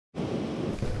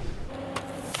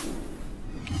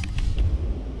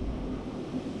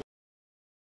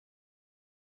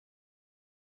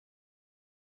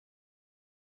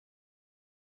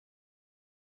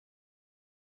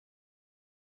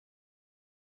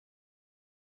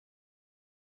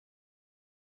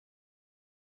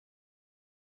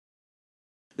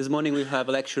This morning we have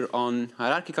a lecture on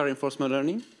hierarchical reinforcement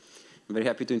learning. I'm very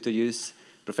happy to introduce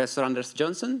Professor Anders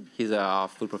Jonsson. He's a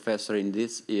full professor in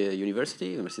this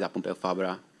university, Universidad Pompeu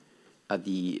Fabra, at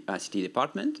the ICT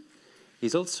department.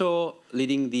 He's also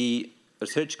leading the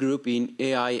research group in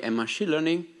AI and machine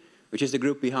learning, which is the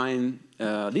group behind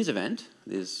this event,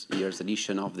 this year's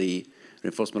edition of the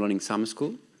Reinforcement Learning Summer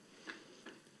School.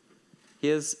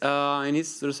 In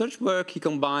his research work, he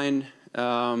combined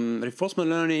reinforcement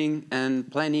learning and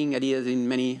planning ideas in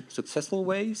many successful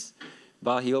ways,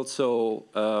 but he also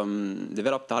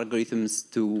developed algorithms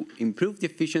to improve the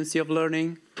efficiency of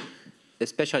learning,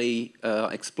 especially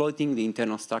exploiting the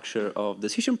internal structure of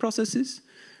decision processes,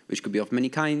 which could be of many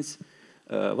kinds.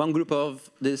 One group of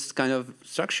this kind of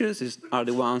structures are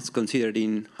the ones considered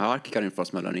in hierarchical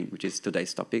reinforcement learning, which is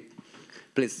today's topic.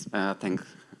 Please thank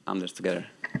Anders together.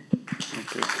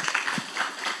 Thank you.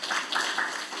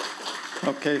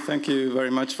 Okay, thank you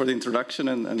very much for the introduction,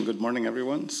 and good morning,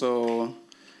 everyone. So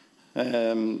at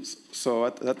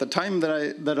the time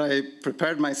that I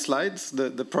prepared my slides,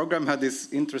 the program had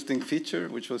this interesting feature,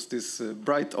 which was this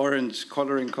bright orange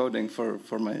coloring coding for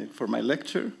my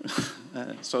lecture.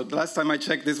 So the last time I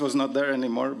checked, this was not there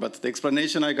anymore, but the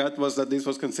explanation I got was that this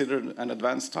was considered an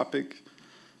advanced topic,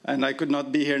 and I could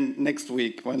not be here next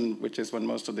week, which is when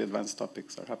most of the advanced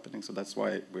topics are happening, so that's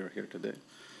why we're here today.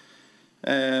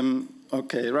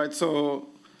 Okay, right, so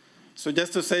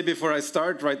just to say before I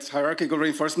start, right, hierarchical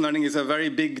reinforcement learning is a very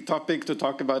big topic to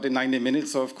talk about in 90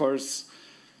 minutes, so of course,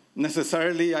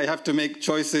 necessarily I have to make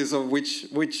choices of which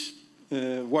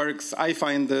works I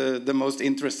find the most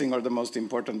interesting or the most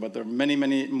important, but there are many,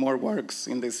 many more works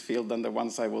in this field than the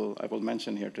ones I will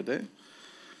mention here today.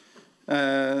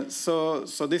 So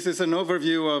this is an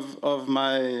overview of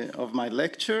my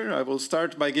lecture. I will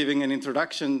start by giving an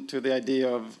introduction to the idea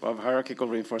of hierarchical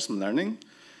reinforcement learning,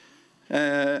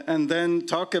 and then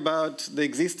talk about the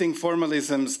existing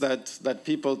formalisms that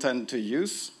people tend to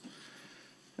use.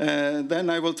 Then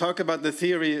I will talk about the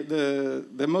theory,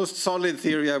 the most solid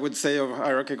theory, I would say, of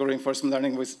hierarchical reinforcement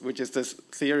learning, which is this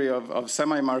theory of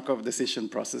semi-Markov decision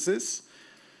processes.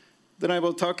 Then I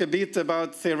will talk a bit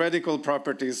about theoretical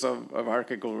properties of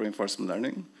hierarchical reinforcement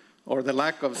learning, or the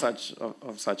lack of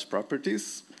such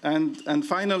properties. And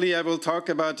finally, I will talk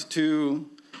about two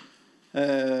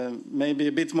maybe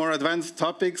a bit more advanced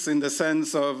topics in the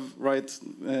sense of, right,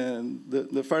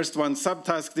 the first one,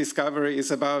 subtask discovery,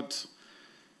 is about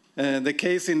the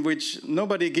case in which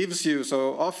nobody gives you.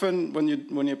 So often when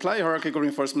you apply hierarchical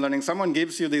reinforcement learning, someone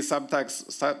gives you this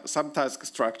subtask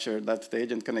structure that the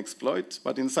agent can exploit.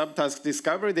 But in subtask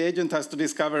discovery, the agent has to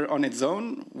discover on its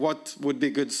own what would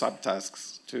be good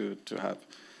subtasks to have.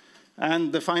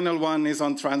 And the final one is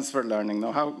on transfer learning.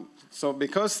 Now, so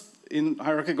because in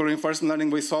hierarchical reinforcement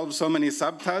learning we solve so many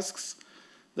subtasks,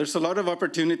 there's a lot of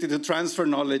opportunity to transfer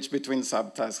knowledge between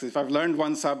subtasks. If I've learned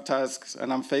one subtask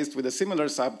and I'm faced with a similar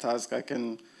subtask, I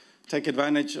can take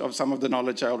advantage of some of the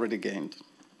knowledge I already gained.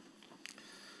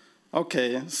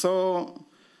 Okay, so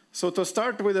to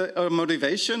start with a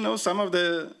motivation, some of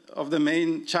the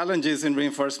main challenges in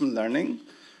reinforcement learning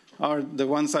are the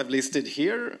ones I've listed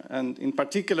here. And in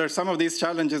particular, some of these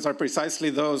challenges are precisely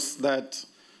those that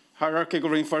hierarchical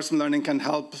reinforcement learning can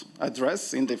help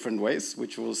address in different ways,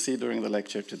 which we'll see during the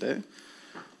lecture today.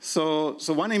 So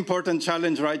one important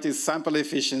challenge, right, is sample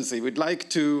efficiency. We'd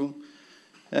like for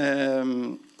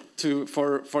the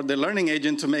learning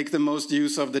agent to make the most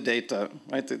use of the data,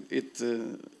 right? It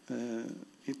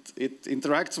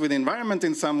interacts with the environment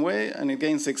in some way, and it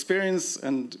gains experience,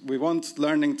 and we want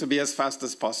learning to be as fast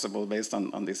as possible based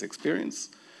on this experience.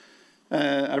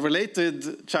 A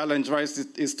related challenge, right,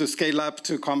 is to scale up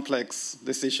to complex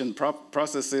decision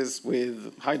processes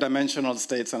with high-dimensional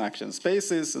states and action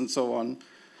spaces, and so on.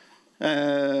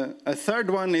 A third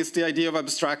one is the idea of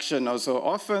abstraction. Also,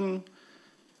 often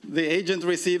the agent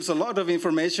receives a lot of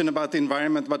information about the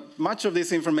environment, but much of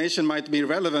this information might be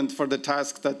relevant for the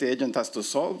task that the agent has to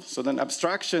solve. So then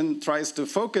abstraction tries to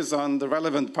focus on the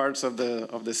relevant parts of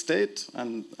the state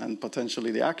and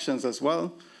potentially the actions as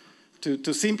well,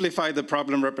 to simplify the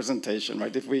problem representation,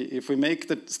 right? If we make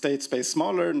the state space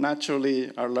smaller, naturally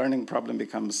our learning problem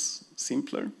becomes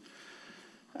simpler.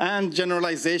 And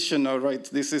generalization, right?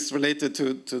 This is related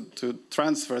to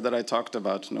transfer that I talked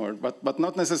about, but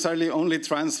not necessarily only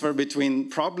transfer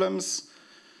between problems.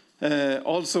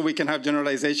 Also, we can have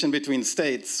generalization between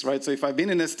states, right? So if I've been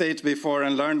in a state before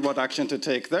and learned what action to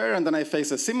take there, and then I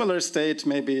face a similar state,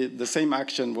 maybe the same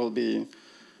action will be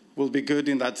good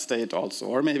in that state also,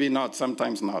 or maybe not,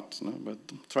 sometimes not, but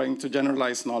trying to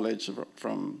generalize knowledge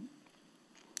from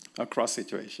across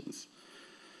situations.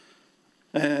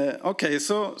 Okay,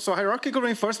 so hierarchical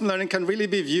reinforcement learning can really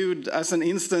be viewed as an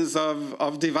instance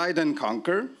of divide and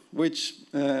conquer, which,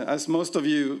 as most of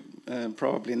you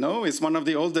probably know, is one of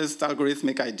the oldest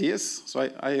algorithmic ideas. So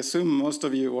I assume most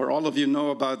of you, or all of you, know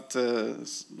about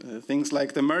things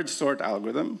like the merge sort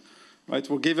algorithm. Right?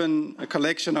 We're given a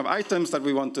collection of items that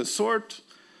we want to sort,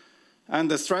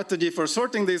 and the strategy for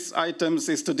sorting these items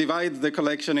is to divide the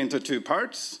collection into two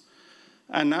parts.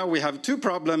 And now we have two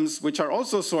problems which are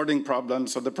also sorting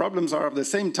problems, so the problems are of the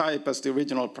same type as the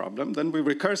original problem. Then we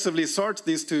recursively sort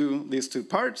these two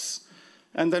parts,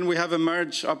 and then we have a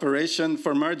merge operation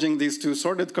for merging these two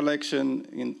sorted collections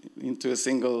into a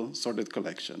single sorted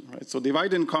collection. Right? So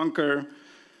divide and conquer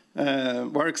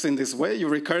works in this way. You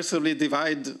recursively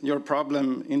divide your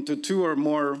problem into two or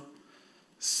more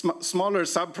smaller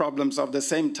subproblems of the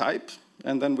same type,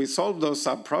 and then we solve those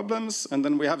subproblems, and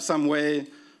then we have some way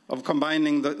of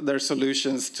combining their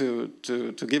solutions to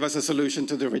give us a solution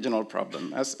to the original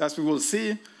problem. As we will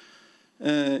see,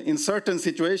 in certain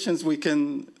situations, we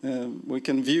can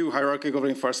view hierarchical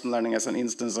reinforcement learning as an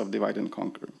instance of divide and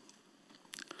conquer.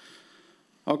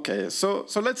 Okay, so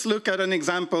let's look at an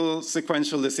example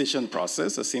sequential decision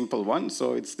process, a simple one.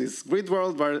 So it's this grid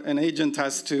world where an agent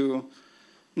has to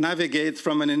navigate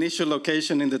from an initial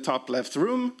location in the top left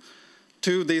room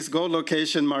to this goal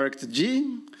location marked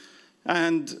G.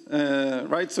 And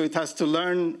right, so it has to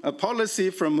learn a policy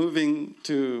from moving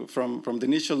from the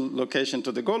initial location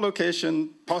to the goal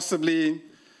location. Possibly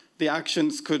the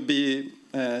actions could be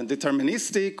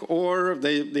deterministic, or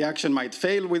the action might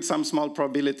fail with some small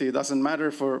probability. It doesn't matter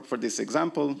for this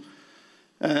example.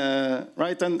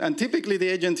 Right, and typically the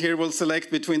agent here will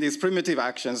select between these primitive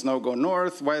actions. Now go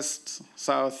north, west,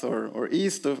 south, or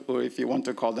east, or if you want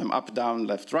to call them up, down,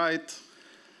 left, right.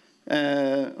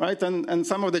 Right, and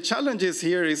some of the challenges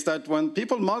here is that when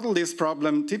people model this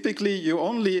problem, typically you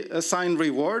only assign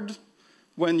reward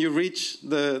when you reach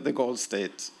the goal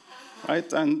state,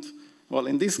 right? And well,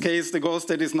 in this case, the goal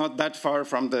state is not that far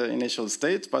from the initial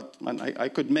state, but I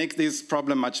could make this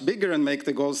problem much bigger and make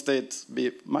the goal state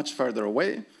be much further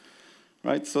away,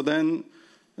 right? So then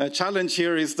the challenge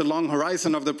here is the long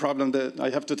horizon of the problem, that I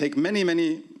have to take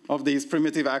many of these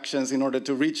primitive actions in order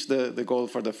to reach the goal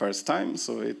for the first time.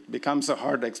 So it becomes a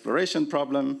hard exploration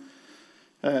problem.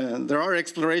 There are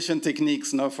exploration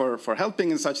techniques now for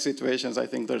helping in such situations. I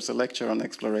think there's a lecture on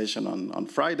exploration on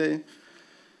Friday.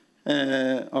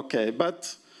 Okay,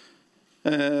 but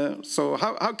so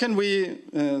how can we,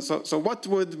 so what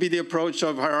would be the approach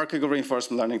of hierarchical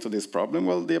reinforcement learning to this problem?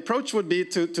 Well, the approach would be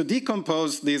to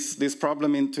decompose this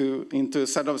problem into a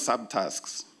set of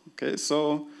subtasks. Okay,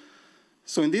 so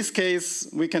in this case,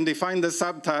 we can define the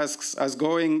subtasks as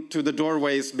going to the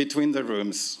doorways between the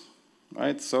rooms,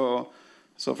 right? So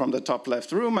from the top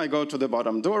left room, I go to the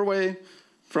bottom doorway.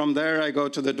 From there, I go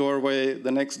to the doorway,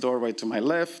 the next doorway to my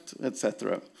left,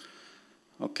 etc.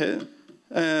 Okay.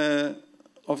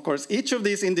 Of course, each of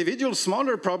these individual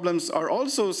smaller problems are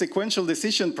also sequential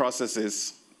decision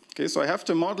processes. Okay, so I have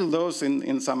to model those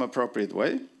in some appropriate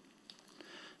way.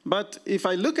 But if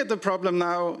I look at the problem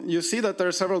now, you see that there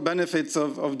are several benefits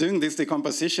of doing this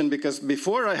decomposition, because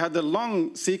before I had a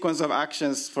long sequence of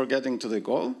actions for getting to the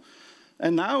goal.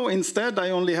 And now, instead,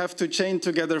 I only have to chain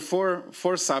together four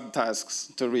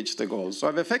subtasks to reach the goal. So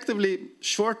I've effectively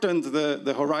shortened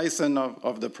the horizon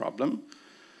of the problem.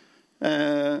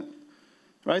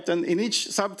 Right, and in each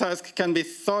subtask can be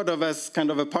thought of as kind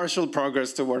of a partial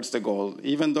progress towards the goal,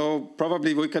 even though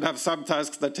probably we could have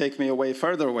subtasks that take me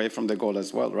further away from the goal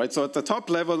as well, right? So at the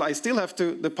top level, I still have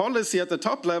to, the policy at the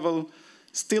top level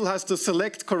still has to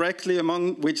select correctly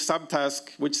among which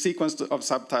subtask, which sequence of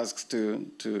subtasks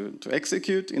to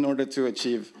execute in order to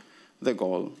achieve the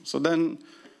goal. So then,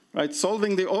 right,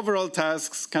 solving the overall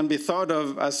tasks can be thought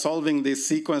of as solving this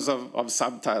sequence of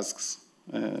subtasks.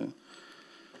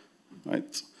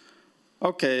 Right.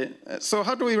 Okay. So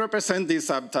how do we represent these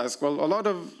subtasks? Well, a lot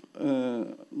of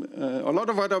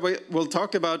what I will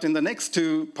talk about in the next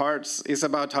two parts is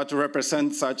about how to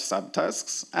represent such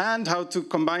subtasks and how to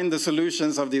combine the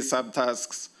solutions of these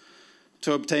subtasks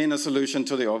to obtain a solution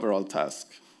to the overall task.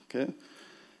 Okay.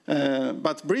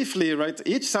 But briefly, right,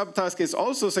 each subtask is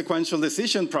also a sequential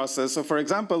decision process. So, for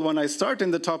example, when I start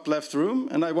in the top left room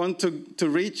and I want to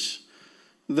reach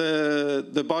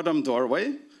the bottom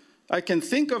doorway, I can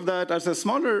think of that as a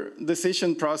smaller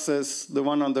decision process, the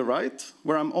one on the right,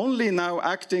 where I'm only now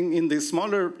acting in this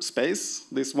smaller space,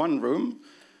 this one room.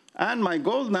 And my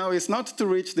goal now is not to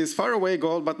reach this faraway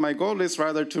goal, but my goal is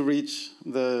rather to reach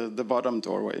the bottom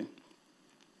doorway.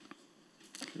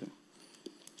 Okay.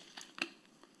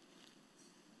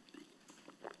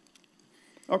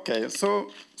 Okay,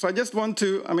 so I just want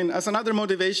to, I mean, as another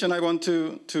motivation, I want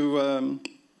to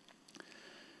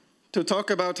talk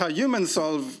about how humans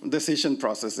solve decision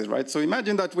processes, right? So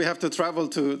imagine that we have to travel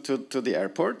to the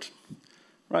airport,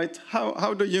 right?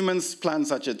 How do humans plan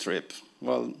such a trip?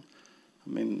 Well, I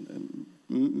mean,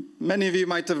 many of you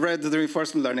might have read the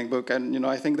reinforcement learning book, and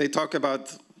I think they talk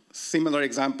about similar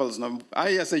examples. Now,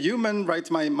 I, as a human,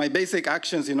 right, my basic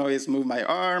actions, is move my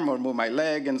arm or move my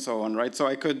leg and so on, right? So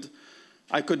I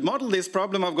could model this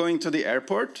problem of going to the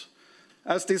airport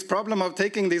as this problem of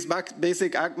taking these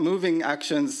basic moving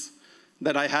actions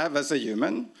that I have as a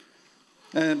human.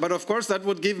 But of course, that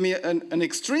would give me an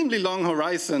extremely long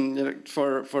horizon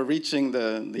for reaching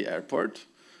the airport,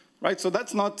 right? So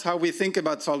that's not how we think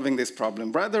about solving this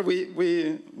problem. Rather,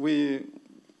 we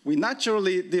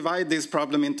naturally divide this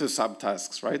problem into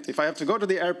subtasks, right? If I have to go to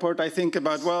the airport, I think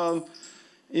about, well,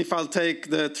 if I'll take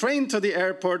the train to the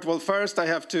airport, well, first I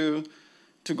have to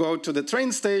go to the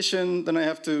train station, then I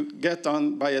have to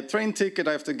buy a train ticket,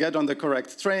 I have to get on the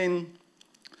correct train.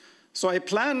 So I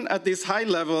plan at this high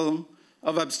level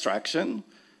of abstraction,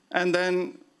 and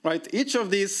then, right, each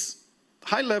of these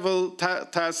high-level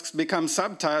tasks become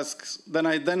subtasks that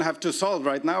I then have to solve.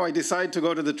 Right now, I decide to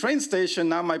go to the train station.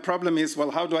 Now my problem is,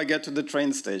 well, how do I get to the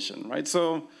train station, right?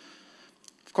 So,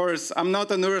 of course, I'm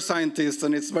not a neuroscientist,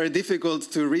 and it's very difficult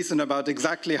to reason about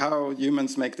exactly how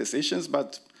humans make decisions,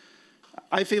 but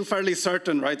I feel fairly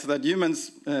certain, right, that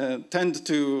humans tend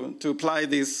to apply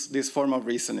this form of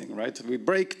reasoning, right? We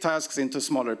break tasks into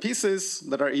smaller pieces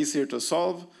that are easier to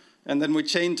solve, and then we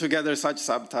chain together such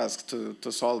subtasks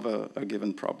to solve a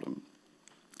given problem.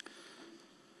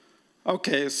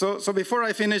 Okay, so before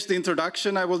I finish the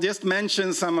introduction, I will just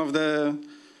mention some of the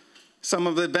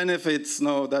benefits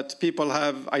that people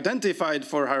have identified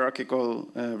for hierarchical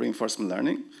reinforcement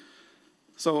learning.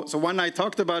 So one I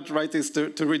talked about, right, is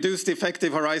to reduce the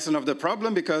effective horizon of the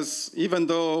problem, because even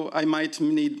though I might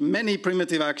need many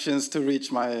primitive actions to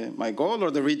reach my goal or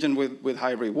the region with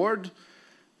high reward,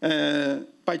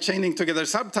 by chaining together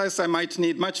subtasks, I might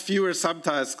need much fewer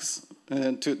subtasks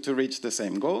to reach the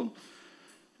same goal.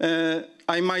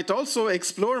 I might also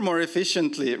explore more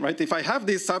efficiently, right? If I have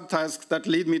these subtasks that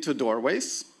lead me to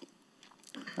doorways,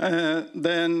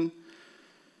 then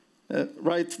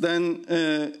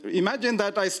imagine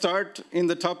that I start in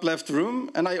the top left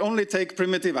room and I only take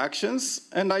primitive actions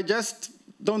and I just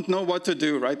don't know what to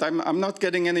do, right? I'm not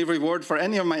getting any reward for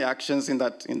any of my actions in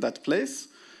that place.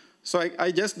 So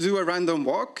I just do a random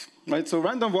walk, right? So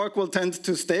random walk will tend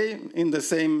to stay in the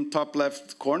same top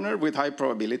left corner with high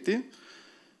probability.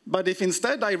 But if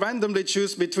instead I randomly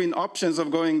choose between options of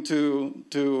going to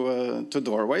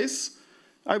doorways,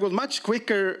 I will much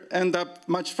quicker end up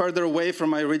much further away from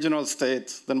my original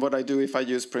state than what I do if I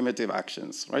use primitive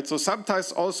actions, right? So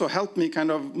subtasks also help me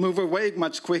kind of move away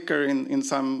much quicker in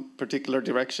some particular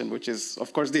direction, which is,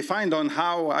 of course, defined on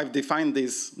how I've defined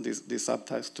these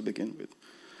subtasks to begin with.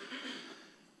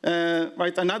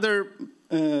 Right, another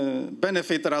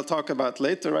benefit that I'll talk about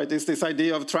later, right, is this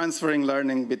idea of transferring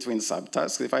learning between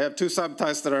subtasks. If I have two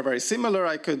subtasks that are very similar,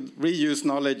 I could reuse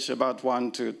knowledge about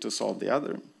one to solve the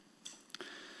other.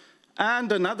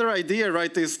 And another idea,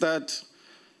 right, is that,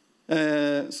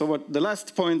 so what the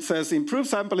last point says, improve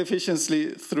sample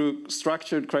efficiency through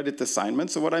structured credit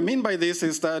assignment. So what I mean by this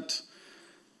is that,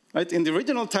 right, in the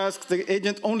original task, the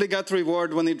agent only got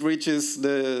reward when it reaches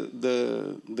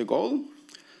the goal.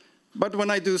 But when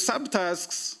I do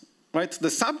subtasks, right, the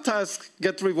subtasks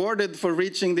get rewarded for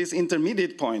reaching these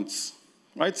intermediate points,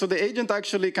 right? So the agent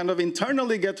actually kind of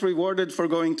internally gets rewarded for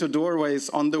going to doorways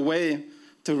on the way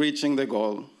to reaching the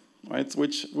goal, right?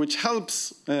 Which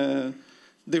helps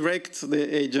direct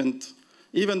the agent,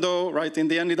 even though, right, in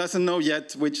the end it doesn't know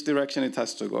yet which direction it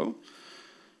has to go.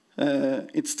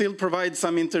 It still provides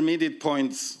some intermediate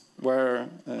points where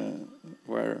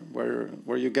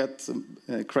you get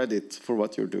credit for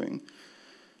what you're doing.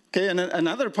 Okay, and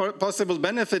another possible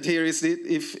benefit here is that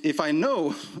if I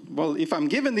know, well, if I'm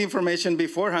given the information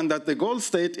beforehand that the goal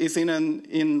state is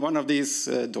in one of these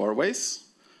doorways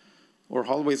or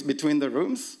hallways between the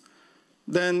rooms,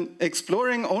 then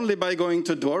exploring only by going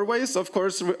to doorways, of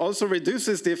course, also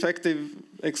reduces the effective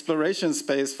exploration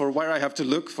space for where I have to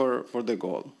look for the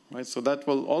goal, right? So that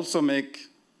will also make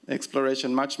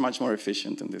exploration much more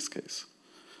efficient in this case.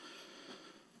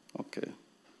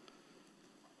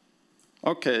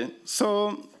 Okay,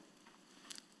 so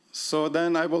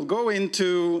then I will go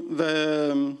into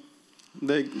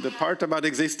the part about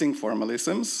existing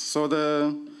formalisms. So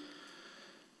the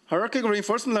hierarchical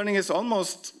reinforcement learning is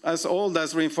almost as old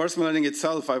as reinforcement learning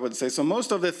itself, I would say. So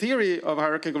most of the theory of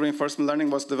hierarchical reinforcement learning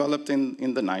was developed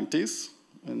in the 90s.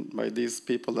 and by these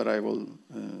people that I will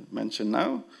mention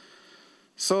now.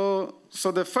 So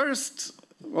the first,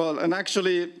 well, and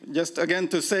actually, just again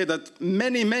to say that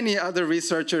many other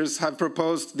researchers have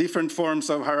proposed different forms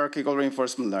of hierarchical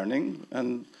reinforcement learning.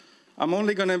 And I'm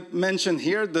only going to mention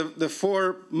here the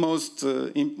four most,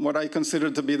 what I consider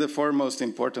to be the four most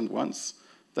important ones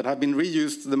that have been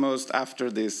reused the most after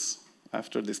this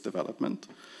development.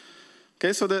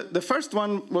 Okay, so the first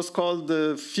one was called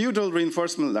the feudal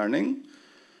reinforcement learning.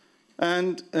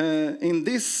 And in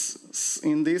this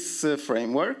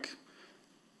framework,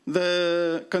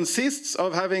 consists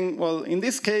of having, well, in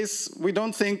this case, we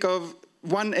don't think of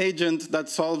one agent that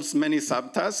solves many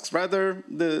subtasks. Rather,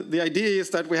 the idea is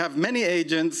that we have many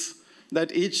agents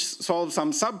that each solve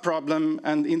some subproblem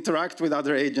and interact with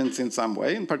other agents in some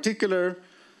way. In particular,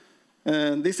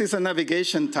 this is a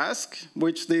navigation task,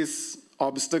 which this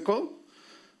obstacle.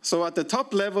 So at the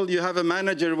top level, you have a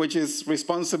manager which is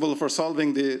responsible for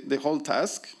solving the whole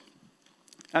task.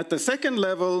 At the second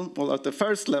level, well, at the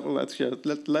first level, at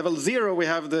level 0, we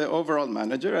have the overall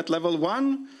manager. At level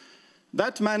 1,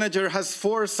 that manager has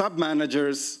 4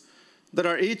 sub-managers that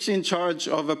are each in charge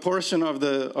of a portion of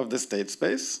the state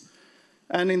space.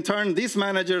 And in turn, these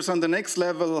managers on the next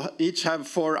level each have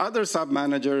 4 other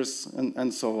sub-managers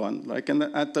and so on. Like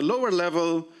at the lower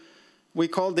level, we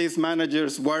call these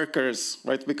managers workers,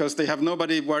 right? Because they have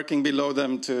nobody working below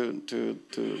them to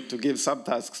give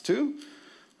subtasks to.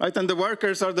 Right, and the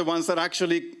workers are the ones that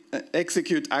actually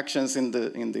execute actions in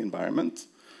the environment.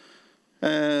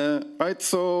 Right,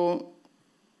 so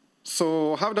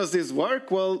how does this work?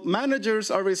 Well,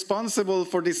 managers are responsible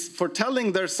for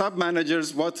telling their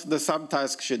sub-managers what the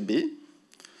subtask should be.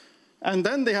 And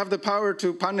then they have the power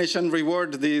to punish and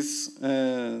reward these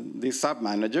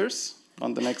sub-managers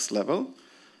on the next level.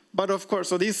 But of course,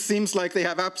 so this seems like they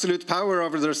have absolute power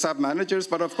over their sub-managers,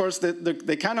 but of course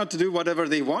they cannot do whatever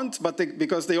they want, but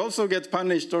because they also get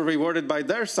punished or rewarded by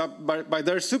their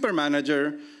super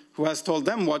manager who has told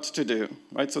them what to do,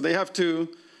 right? So they have to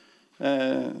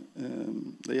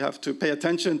pay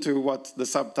attention to what the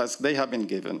subtask they have been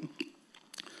given,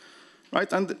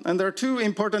 right? And there are 2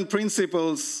 important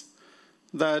principles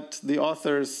that the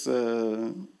authors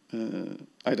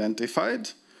identified.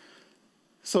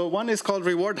 So one is called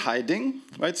reward hiding,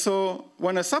 right? So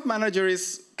when a sub-manager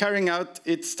is carrying out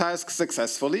its task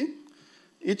successfully,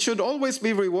 it should always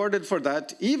be rewarded for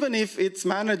that, even if its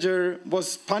manager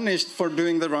was punished for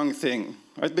doing the wrong thing,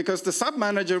 right? Because the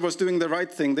sub-manager was doing the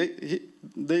right thing.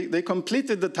 They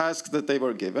completed the tasks that they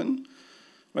were given,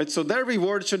 right? So their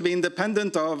reward should be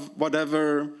independent of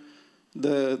whatever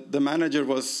the manager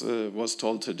was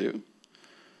told to do.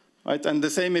 Right? And the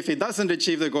same, if it doesn't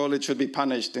achieve the goal, it should be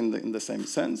punished in the same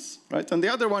sense. Right? And the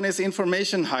other one is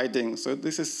information hiding. So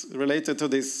this is related to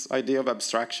this idea of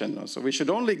abstraction. So we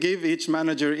should only give each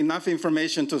manager enough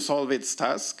information to solve its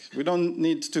task. We don't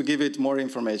need to give it more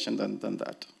information than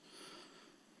that.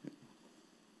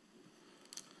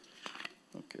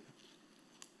 Okay.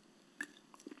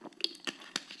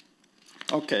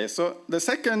 Okay, so the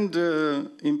second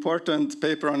important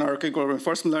paper on hierarchical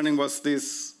reinforcement learning was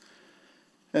this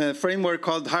framework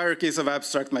called Hierarchies of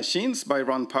Abstract Machines by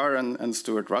Ron Parr and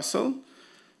Stuart Russell.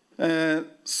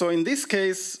 So in this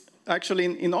case, actually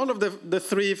in all of the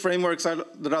 3 frameworks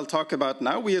that I'll talk about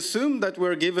now, we assume that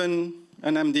we're given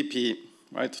an MDP,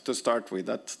 right, to start with.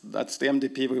 That's the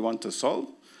MDP we want to solve.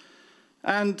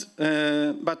 And,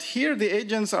 but here the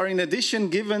agents are in addition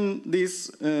given these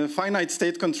finite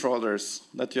state controllers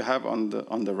that you have on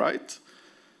the right.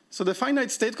 So the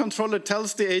finite state controller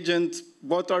tells the agent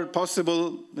what are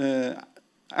possible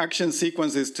action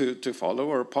sequences to follow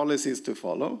or policies to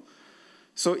follow.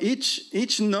 So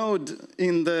each node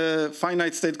in the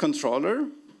finite state controller,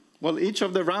 well, each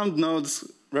of the round nodes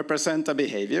represent a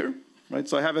behavior, right?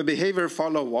 So I have a behavior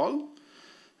follow wall.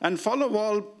 And follow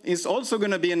wall is also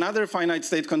going to be another finite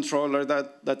state controller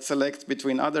that selects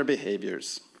between other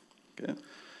behaviors. Okay?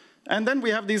 And then we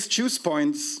have these choose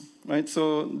points, right?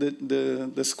 So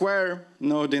the square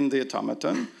node in the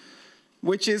automaton,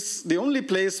 which is the only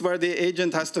place where the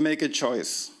agent has to make a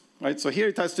choice, right? So here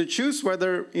it has to choose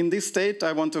whether in this state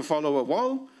I want to follow a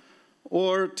wall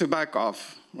or to back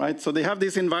off, right? So they have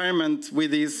this environment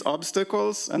with these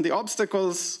obstacles, and the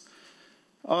obstacles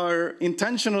are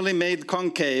intentionally made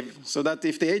concave so that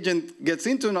if the agent gets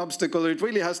into an obstacle, it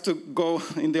really has to go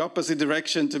in the opposite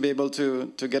direction to be able to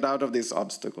get out of this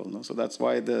obstacle. No? So that's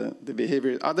why the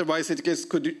behavior, otherwise it just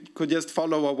could just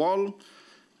follow a wall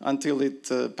until it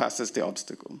passes the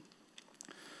obstacle.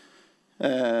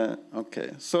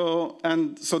 Okay, so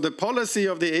the policy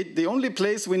of the only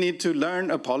place we need to learn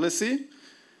a policy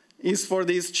is for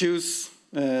these choose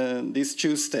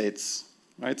states.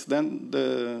 right? Then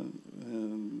the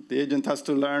agent has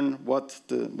to learn what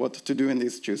to do in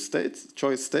these choice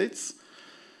states.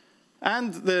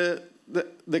 And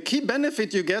the key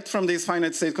benefit you get from these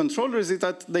finite state controllers is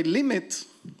that they limit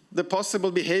the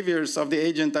possible behaviors of the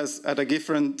agent at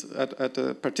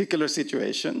a particular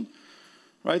situation,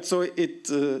 right? So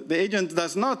the agent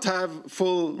does not have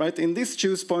full, right? In this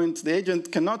choose point, the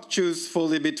agent cannot choose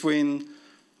fully between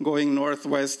going north,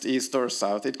 west, east, or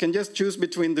south. It can just choose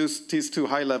between these two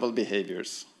high-level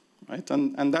behaviors, right?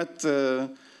 And that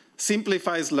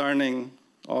simplifies learning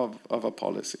of a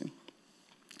policy.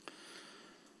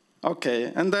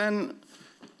 Okay, and then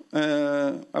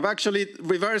I've actually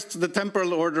reversed the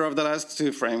temporal order of the last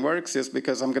two frameworks, just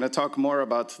because I'm going to talk more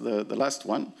about the last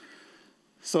one.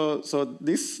 So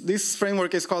this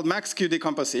framework is called max-Q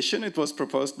decomposition. It was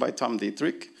proposed by Tom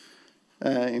Dietrich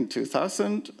in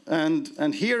 2000.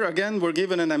 And here, again, we're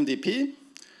given an MDP.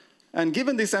 And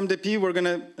given this MDP, we're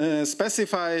going to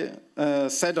specify a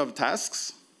set of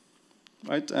tasks,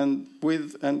 right? And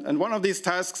one of these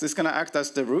tasks is going to act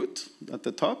as the root at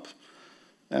the top,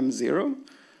 M0.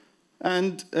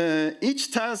 And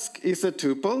each task is a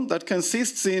tuple that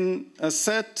consists in a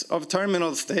set of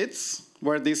terminal states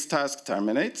where this task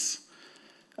terminates,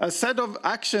 a set of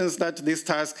actions that this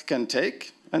task can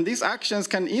take, and these actions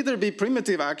can either be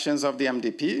primitive actions of the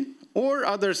MDP or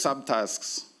other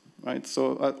subtasks, right?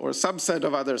 So, or subset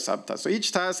of other subtasks. So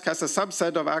each task has a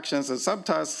subset of actions and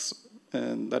subtasks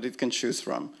that it can choose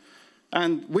from.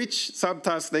 And which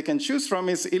subtask they can choose from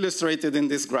is illustrated in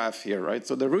this graph here, right?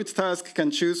 So the root task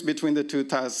can choose between the two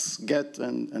tasks get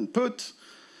and put.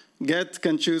 Get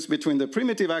can choose between the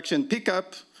primitive action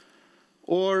pickup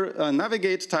or a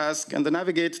navigate task, and the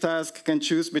navigate task can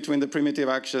choose between the primitive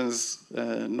actions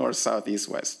north, south, east,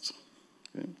 west.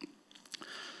 Okay.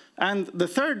 And the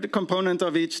third component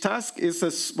of each task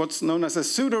is what's known as a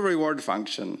pseudo-reward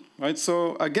function, right?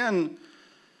 So again,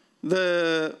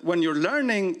 when you're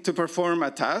learning to perform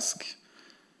a task,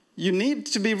 you need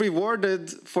to be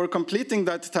rewarded for completing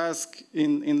that task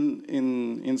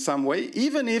in some way,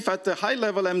 even if at the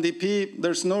high-level MDP,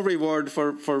 there's no reward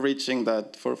for reaching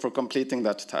that, for completing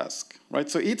that task, right?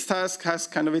 So each task has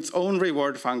kind of its own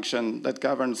reward function that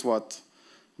governs what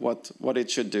it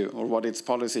should do or what its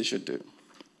policy should do.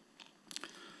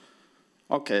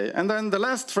 Okay, and then the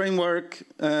last framework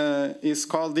is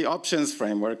called the options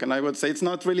framework, and I would say it's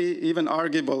not really even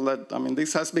arguable that, I mean,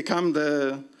 this has become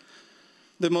the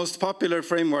most popular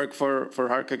framework for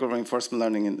hierarchical reinforcement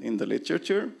learning in the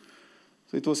literature.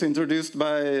 So it was introduced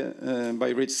by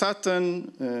Rich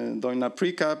Sutton, Doina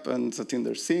Prekap, and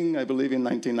Satinder Singh, I believe, in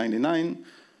 1999.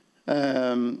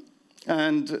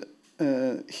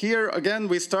 Here, again,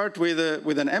 we start with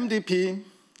an MDP,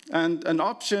 and an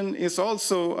option is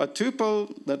also a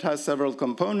tuple that has several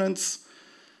components.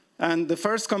 And the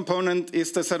first component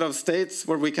is the set of states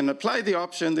where we can apply the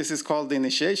option. This is called the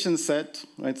initiation set,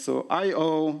 right? So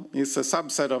IO is a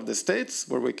subset of the states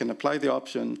where we can apply the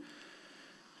option.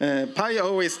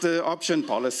 Pi-O is the option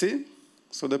policy.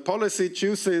 So the policy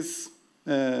chooses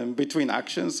between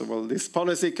actions. So, well, this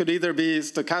policy could either be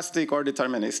stochastic or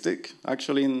deterministic.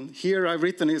 Actually, here I've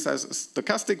written it as a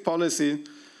stochastic policy.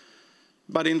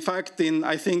 But in fact,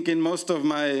 I think in most of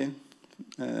my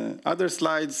other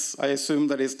slides, I assume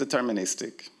that it's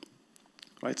deterministic,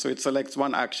 right? So it selects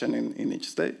one action in each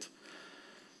state.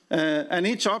 And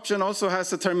each option also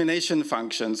has a termination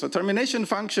function. So termination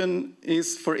function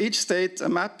is for each state a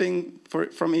mapping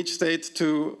from each state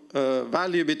to a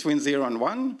value between 0 and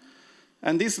 1.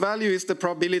 And this value is the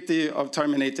probability of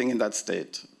terminating in that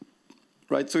state,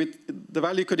 right? So the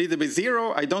value could either be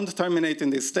 0, I don't terminate in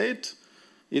this state.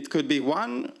 It could be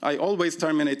 1, I always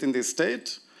terminate in this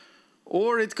state.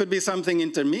 Or it could be something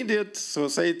intermediate, so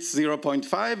say it's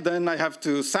 0.5, then I have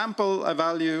to sample a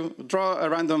value, draw a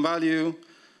random value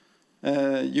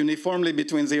uniformly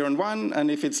between 0 and 1, and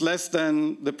if it's less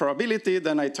than the probability,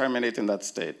 then I terminate in that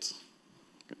state.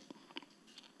 Okay.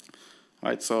 All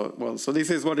right, so this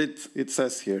is what it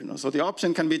says here. So the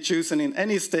option can be chosen in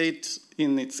any state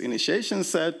in its initiation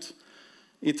set.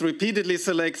 It repeatedly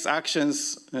selects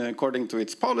actions according to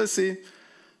its policy,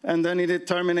 and then it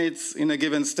terminates in a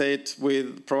given state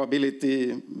with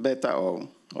probability beta O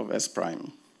of S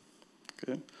prime.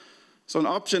 Okay. So an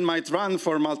option might run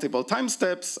for multiple time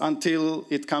steps until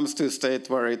it comes to a state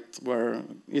where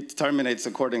it terminates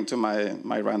according to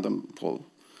my random pool.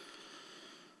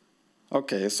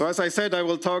 Okay, so as I said, I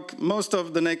will talk most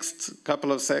of the next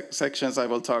couple of sections, I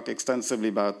will talk extensively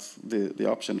about the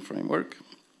option framework.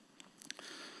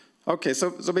 Okay, so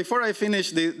before I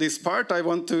finish this part, I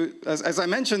want to, as I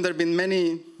mentioned, there have been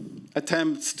many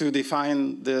attempts to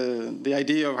define the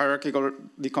idea of hierarchical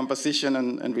decomposition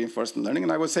and reinforcement learning.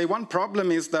 And I would say one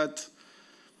problem is that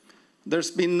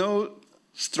there's been no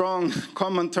strong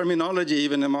common terminology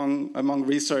even among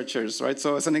researchers, right?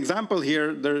 So as an example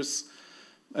here, there's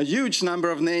a huge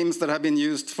number of names that have been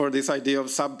used for this idea of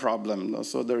subproblem.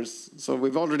 So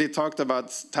we've already talked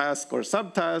about task or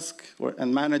subtask,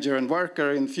 and manager and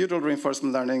worker in feudal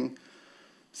reinforcement learning.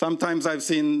 Sometimes I've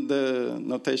seen the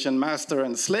notation master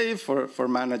and slave for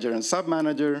manager and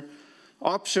sub-manager.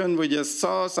 Option, we just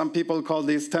saw. Some people call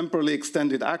these temporally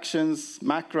extended actions,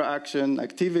 macro action,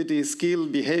 activity, skill,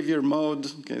 behavior,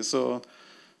 mode. Okay, so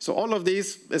all of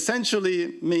these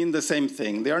essentially mean the same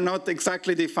thing. They are not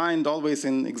exactly defined always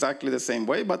in exactly the same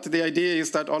way, but the idea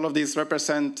is that all of these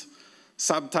represent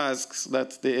subtasks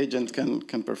that the agent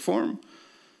can perform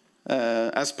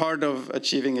as part of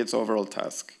achieving its overall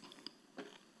task.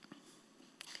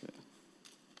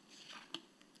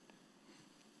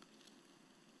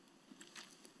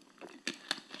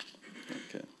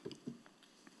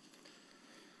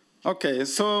 Okay,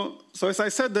 so as I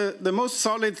said, the most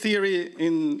solid theory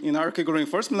in hierarchical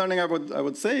reinforcement learning, I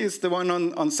would say, is the one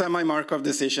on semi-Markov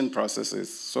decision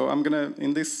processes. So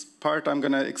in this part, I'm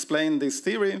gonna explain this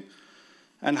theory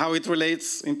and how it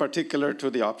relates in particular to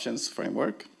the options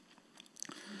framework.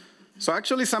 So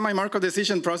actually, semi-Markov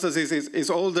decision processes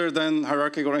is older than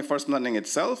hierarchical reinforcement learning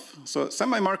itself. So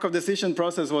semi-Markov decision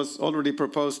process was already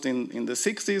proposed in the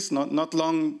 60s, not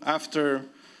long after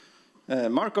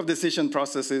Markov decision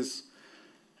processes.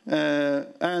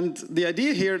 And the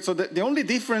idea here, so the only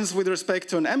difference with respect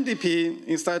to an MDP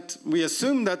is that we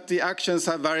assume that the actions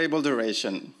have variable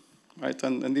duration, right?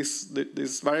 And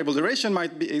this variable duration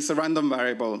is a random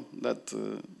variable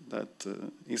that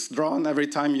is drawn every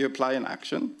time you apply an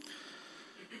action.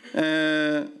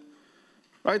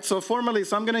 Right, so formally,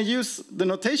 so I'm going to use the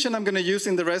notation I'm going to use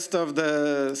in the rest of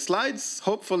the slides,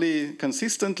 hopefully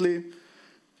consistently,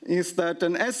 is that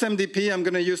an SMDP, I'm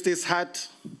going to use this hat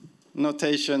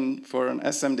notation for an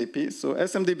SMDP. So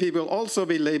SMDP will also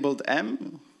be labeled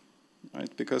M,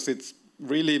 right, because it's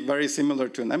really very similar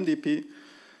to an MDP.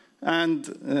 And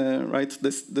right,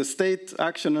 the state,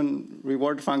 action, and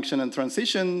reward function and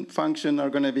transition function are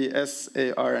going to be S,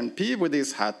 A, R, and P with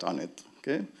this hat on it.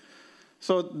 Okay.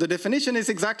 So the definition is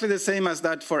exactly the same as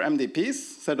that for MDPs: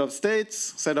 set of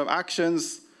states, set of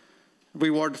actions,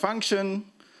 reward function.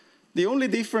 The only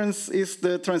difference is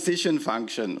the transition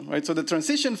function, right? So the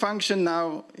transition function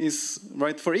now is,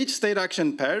 right, for each state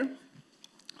action pair,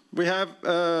 we have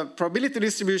a probability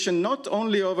distribution not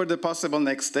only over the possible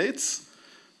next states,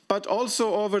 but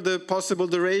also over the possible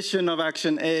duration of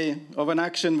action A, of an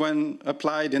action when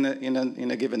applied in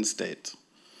a given state,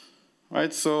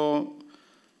 right? So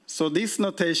this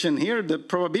notation here, the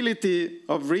probability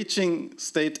of reaching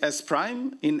state S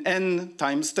prime in n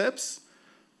time steps,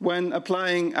 when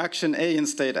applying action A in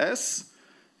state S,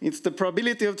 it's the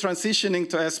probability of transitioning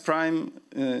to S prime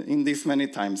in this many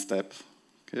time steps.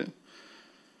 Okay.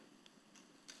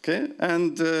 Okay,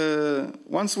 and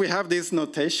once we have this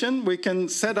notation, we can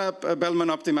set up a Bellman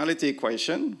optimality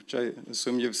equation, which I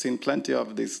assume you've seen plenty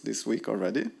of this week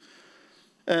already.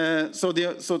 So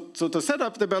to set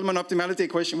up the Bellman optimality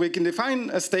equation, we can define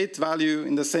a state value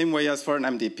in the same way as for an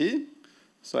MDP.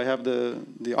 So I have the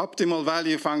optimal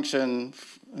value function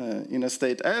in a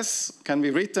state S can be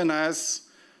written as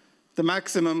the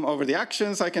maximum over the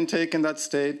actions I can take in that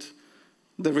state,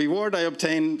 the reward I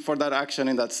obtain for that action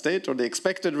in that state, or the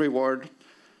expected reward,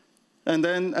 and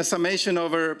then a summation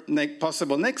over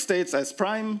possible next states S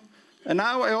prime. And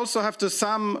now I also have to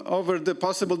sum over the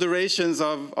possible durations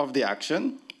of the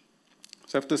action.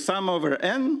 So I have to sum over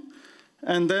n,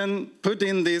 and then put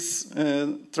in this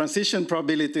transition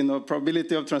probability,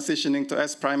 probability of transitioning to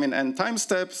S prime in n time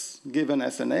steps, given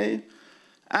S and A.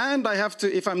 And I have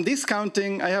to, if I'm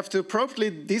discounting, I have to properly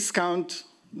discount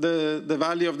the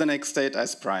value of the next state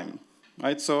S prime,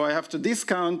 right? So I have to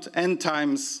discount n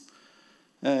times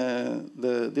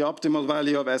the optimal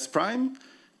value of S prime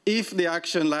if the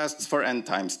action lasts for n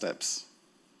time steps,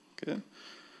 okay?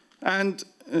 And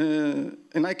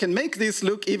I can make this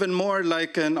look even more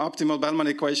like an optimal Bellman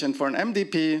equation for an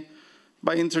MDP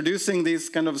by introducing this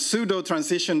kind of pseudo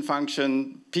transition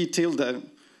function P tilde,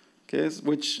 okay,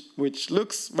 which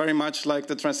looks very much like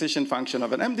the transition function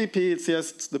of an MDP. It's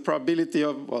just the probability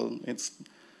of, well,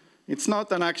 it's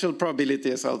not an actual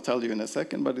probability, as I'll tell you in a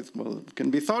second, but it can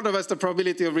be thought of as the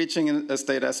probability of reaching a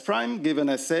state S prime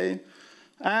given SA,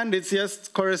 and it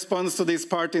just corresponds to this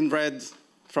part in red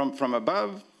from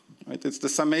above. Right? It's the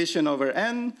summation over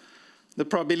n, the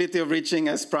probability of reaching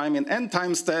S prime in n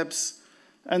time steps,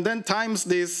 and then times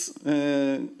this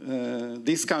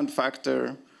discount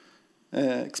factor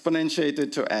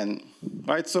exponentiated to n,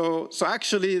 right? So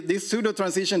actually, this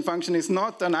pseudo-transition function is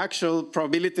not an actual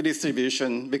probability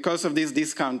distribution because of this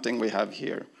discounting we have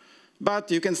here.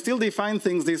 But you can still define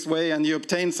things this way, and you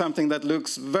obtain something that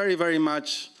looks very, very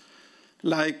much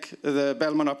like the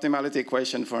Bellman optimality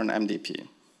equation for an MDP.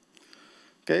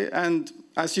 Okay, and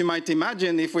as you might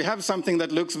imagine, if we have something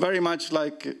that looks very much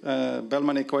like a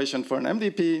Bellman equation for an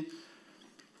MDP,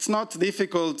 it's not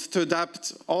difficult to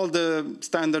adapt all the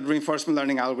standard reinforcement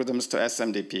learning algorithms to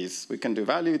SMDPs. We can do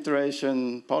value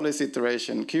iteration, policy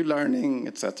iteration, Q-learning,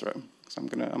 etc. So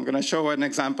I'm gonna show an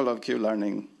example of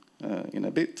Q-learning in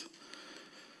a bit.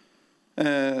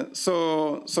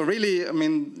 So really, I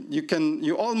mean,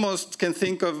 you almost can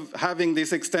think of having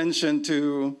this extension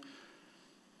to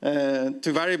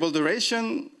variable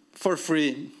duration for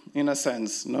free, in a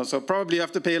sense. No? So probably you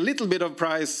have to pay a little bit of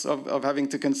price of having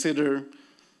to consider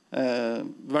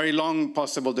very long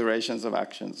possible durations of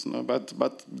actions. No?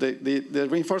 But the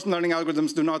reinforcement learning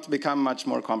algorithms do not become much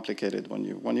more complicated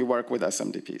when you work with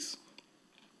SMDPs.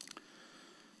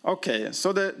 Okay,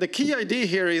 so the key idea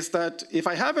here is that if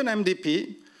I have an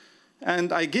MDP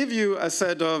and I give you a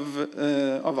set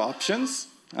of options,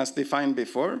 as defined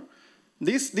before,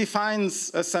 this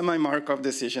defines a semi-Markov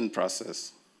decision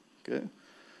process. Okay?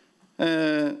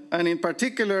 And in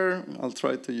particular, I'll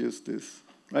try to use this.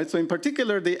 Right? So in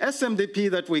particular, the SMDP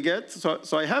that we get,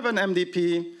 so I have an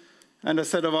MDP and a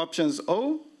set of options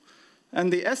O,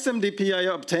 and the SMDP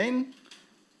I obtain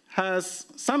has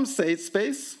some state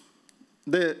space.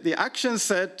 The action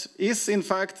set is, in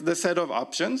fact, the set of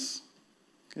options.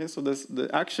 Okay, so the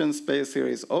action space here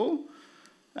is O.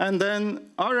 And then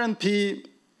R and P,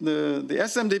 the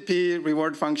SMDP,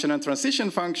 reward function, and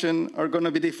transition function are going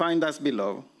to be defined as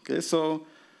below. Okay, so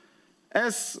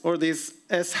S, or this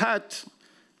S hat,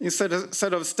 is a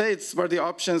set of states where the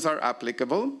options are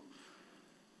applicable,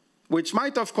 which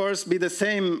might, of course, be the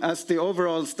same as the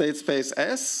overall state space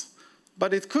S,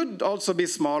 but it could also be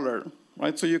smaller.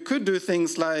 Right? So you could do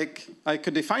things like, I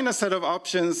could define a set of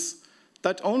options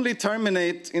that only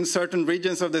terminate in certain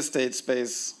regions of the state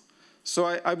space. So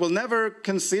I will never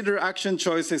consider action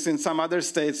choices in some other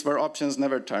states where options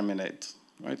never terminate.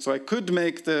 Right? So I could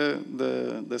make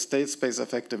the state space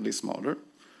effectively smaller.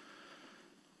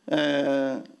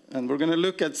 And we're going to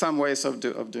look at some ways of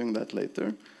doing that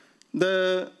later.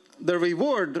 The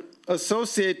reward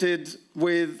associated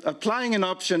with applying an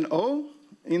option O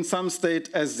in some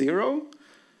state S0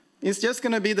 is just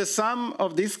going to be the sum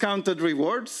of discounted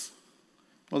rewards.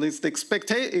 Well, it's the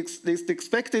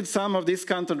expected sum of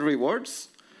discounted rewards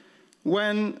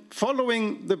when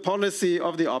following the policy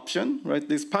of the option. Right?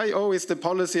 This pi O is the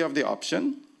policy of the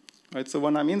option. Right? So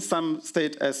when I'm in some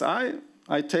state Si,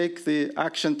 I take the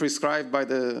action prescribed by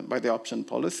the option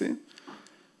policy.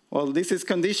 Well, this is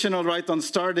conditional right on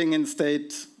starting in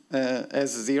state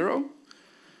S0.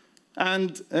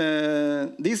 And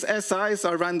these SIs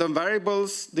are random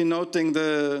variables denoting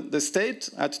the state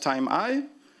at time I.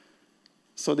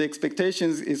 So the expectation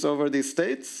is over these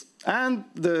states. And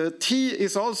the T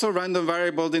is also a random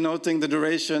variable denoting the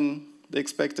duration, the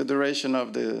expected duration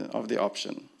of the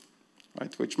option,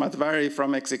 right? Which might vary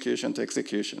from execution to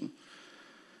execution.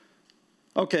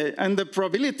 Okay, and the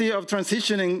probability of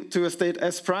transitioning to a state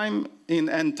S prime in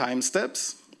n time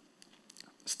steps,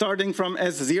 starting from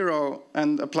S0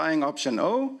 and applying option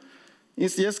O,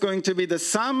 is just going to be the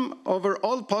sum over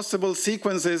all possible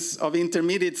sequences of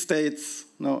intermediate states,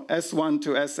 S1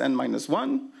 to Sn minus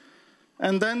 1,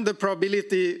 and then the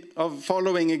probability of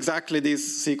following exactly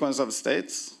this sequence of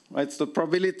states. Right? It's the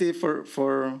probability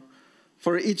for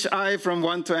each I from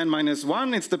 1 to n minus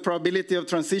 1, it's the probability of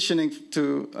transitioning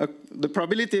to, the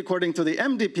probability according to the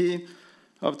MDP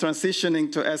of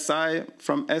transitioning to Si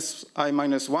from Si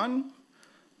minus 1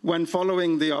 when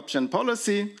following the option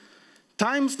policy,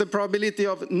 times the probability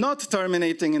of not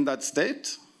terminating in that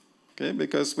state, okay,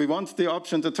 because we want the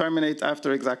option to terminate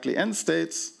after exactly n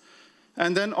states,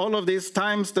 and then all of these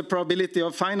times the probability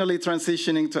of finally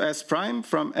transitioning to S prime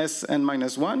from Sn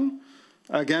minus 1,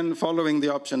 again following the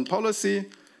option policy,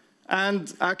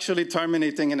 and actually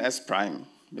terminating in S prime,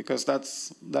 because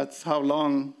that's how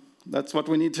long, that's what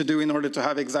we need to do in order to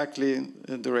have exactly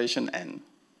duration n.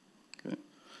 Okay.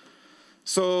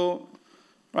 So,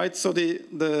 right, so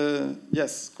the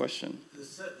yes, question. The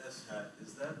set S hat,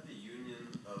 is that the union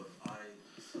of I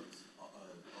sub O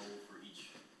for each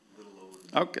little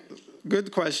o? Okay,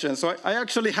 good question. So I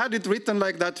actually had it written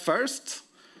like that first.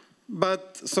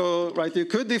 But so, right, you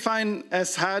could define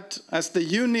S hat as the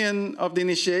union of the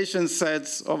initiation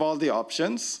sets of all the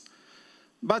options.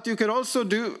 But you could also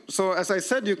do, so as I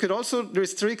said, you could also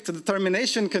restrict the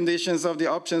termination conditions of the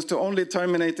options to only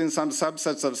terminate in some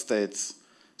subsets of states.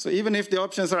 So even if the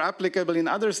options are applicable in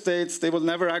other states, they will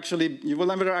never actually, you will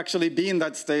never actually be in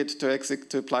that state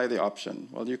to apply the option.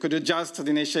 Well, you could adjust the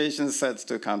initiation sets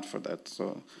to account for that.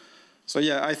 So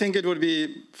yeah, I think it would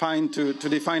be fine to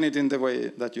define it in the way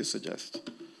that you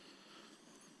suggest.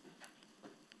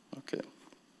 Okay.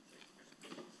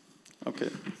 Okay.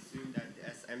 Assume that the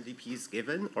SMDP is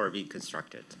given or be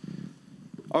constructed?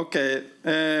 Okay,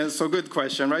 so good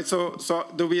question, right? So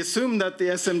do we assume that the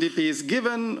SMDP is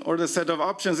given or the set of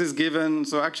options is given?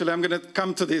 So actually, I'm going to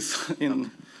come to this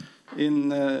in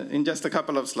just a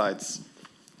couple of slides.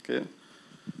 Okay,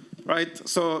 right?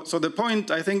 So the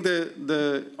point, I think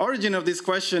the origin of this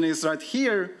question is right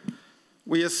here.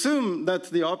 We assume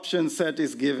that the option set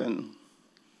is given,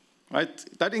 right?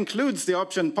 That includes the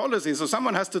option policy. So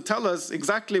someone has to tell us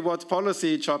exactly what policy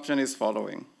each option is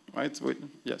following, right?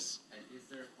 Yes.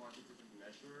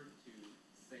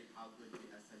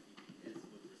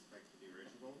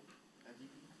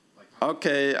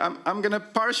 Okay, I'm going to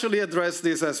partially address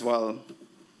this as well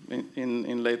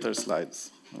in later slides.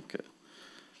 Okay.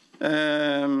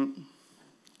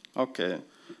 Okay,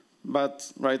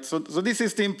 but right. So this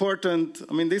is the important.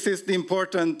 I mean, this is the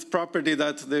important property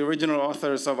that the original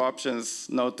authors of options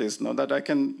noticed. No, that I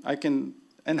can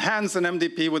enhance an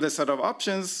MDP with a set of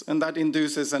options, and that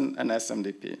induces an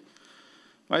SMDP.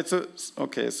 Right. So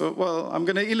okay. So well, I'm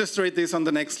going to illustrate this on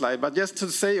the next slide, but just to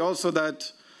say also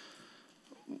that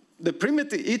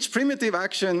each primitive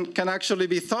action can actually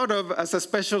be thought of as a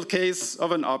special case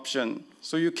of an option.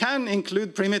 So you can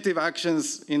include primitive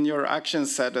actions in your action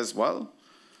set as well.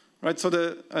 Right? So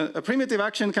a primitive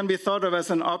action can be thought of as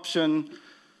an option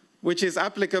which is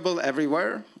applicable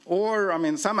everywhere. Or, I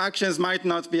mean, some actions might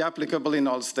not be applicable in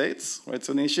all states. Right?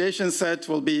 So the initiation set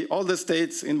will be all the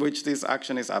states in which this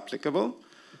action is applicable.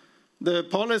 The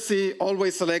policy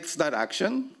always selects that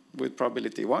action with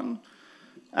probability 1.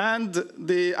 And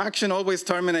the action always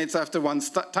terminates after one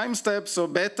time step, so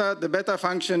the beta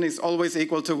function is always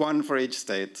equal to 1 for each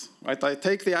state. Right? I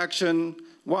take the action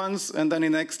once, and then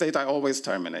in the next state I always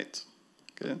terminate.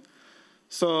 Okay?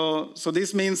 So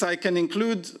this means I can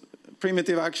include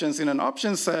primitive actions in an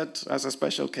option set as a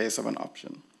special case of an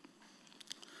option.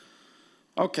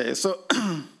 Okay, so,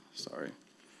 sorry.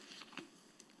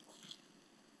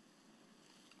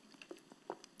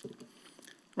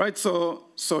 Right, so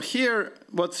here,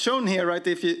 what's shown here, right?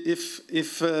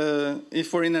 If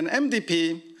we're in an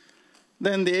MDP,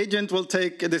 then the agent will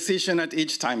take a decision at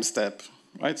each time step,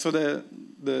 right? So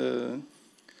the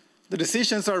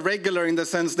decisions are regular in the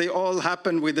sense they all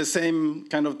happen with the same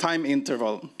kind of time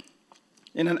interval.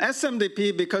 In an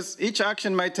SMDP, because each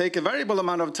action might take a variable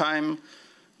amount of time,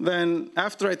 then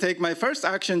after I take my first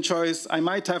action choice, I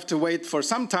might have to wait for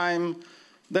some time.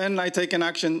 Then I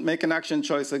make an action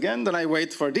choice again, then I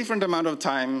wait for a different amount of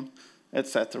time,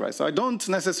 etc. So I don't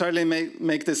necessarily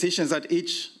make decisions at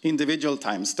each individual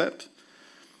time step.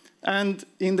 And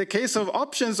in the case of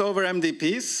options over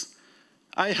MDPs,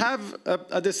 I have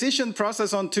a decision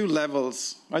process on 2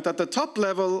 levels. Right? At the top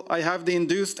level, I have the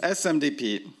induced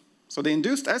SMDP. So the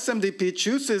induced SMDP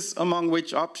chooses among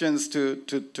which options to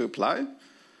apply.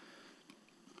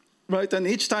 Right, and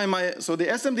each time so the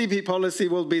SMDP policy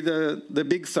will be the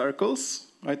big circles,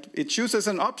 right? It chooses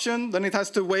an option, then it has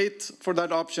to wait for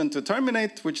that option to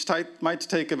terminate, which might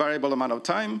take a variable amount of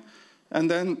time, and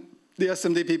then the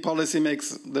SMDP policy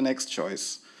makes the next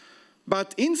choice.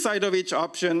 But inside of each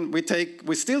option,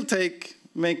 we still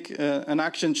make an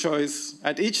action choice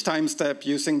at each time step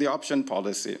using the option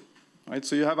policy, right?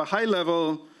 So you have a high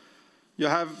level. You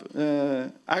have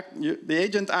the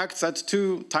agent acts at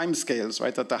 2 time scales,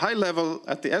 right? At the high level,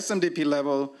 at the SMDP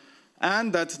level,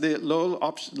 and at the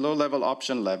low-level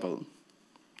option level.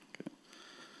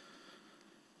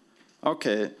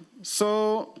 Okay.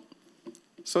 So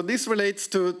this relates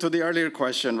to the earlier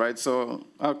question, right? So,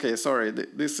 okay, sorry,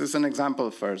 this is an example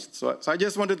first. So I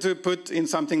just wanted to put in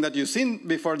something that you've seen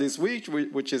before this week,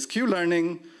 which is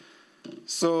Q-learning.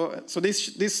 So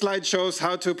this slide shows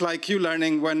how to apply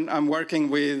Q-learning when I'm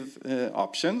working with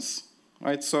options,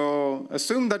 right? So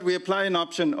assume that we apply an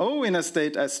option O in a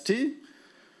state ST.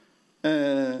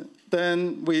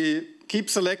 Then we keep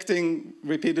selecting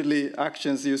repeatedly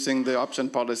actions using the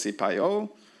option policy pi O.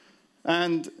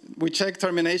 And we check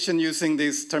termination using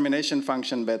this termination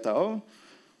function beta O.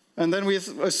 And then we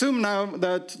assume now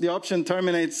that the option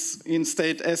terminates in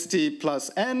state ST plus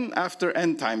N after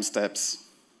N time steps.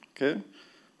 Okay.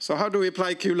 So how do we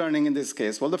apply Q-learning in this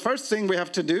case? Well, the first thing we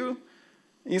have to do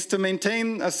is to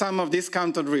maintain a sum of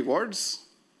discounted rewards.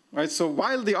 right? So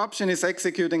while the option is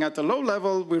executing at a low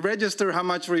level, we register how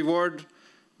much reward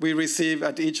we receive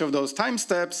at each of those time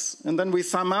steps, and then we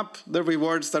sum up the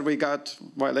rewards that we got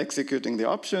while executing the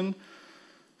option.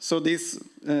 So this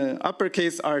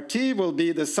uppercase RT will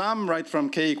be the sum right from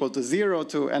k equal to 0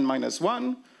 to n minus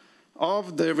 1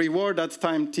 of the reward at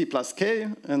time t plus k,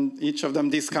 and each of them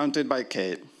discounted by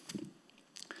k.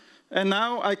 And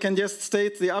now I can just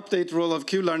state the update rule of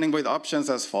Q-learning with options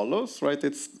as follows, right?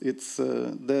 It's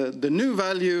the new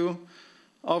value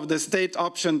of the state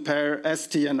option pair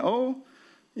ST and O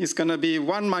is going to be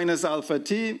 1 minus alpha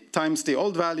t times the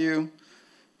old value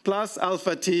plus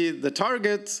alpha t, the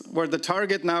target, where the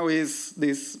target now is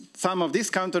this sum of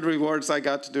discounted rewards I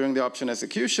got during the option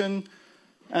execution,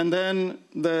 and then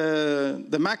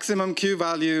the maximum Q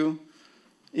value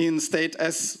in state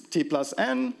ST plus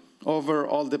n over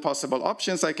all the possible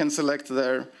options I can select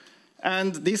there,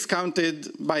 and discounted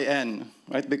by n,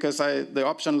 right? Because the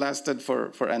option lasted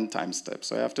for n time steps.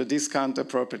 So I have to discount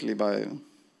appropriately by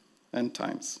n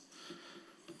times.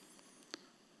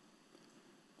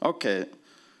 Okay.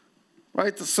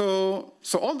 Right, so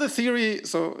all the theory,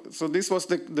 so this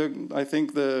was I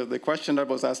think the question that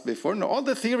was asked before. No, all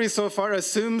the theory so far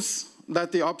assumes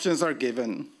that the options are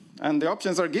given. And the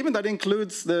options are given, that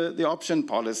includes the option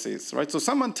policies, right? So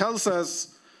someone tells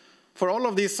us, for all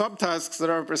of these subtasks that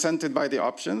are represented by the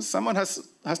options, someone has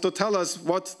to tell us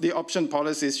what the option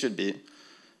policies should be.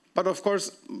 But of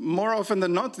course, more often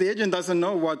than not, the agent doesn't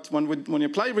know when you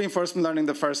apply reinforcement learning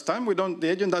the first time, the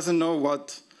agent doesn't know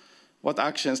what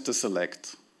actions to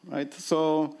select, right?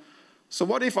 So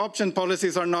what if option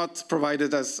policies are not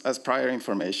provided as prior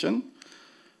information?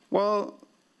 Well,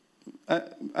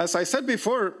 as I said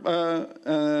before,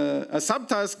 a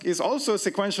subtask is also a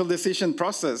sequential decision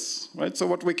process, right? So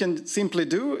what we can simply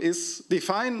do is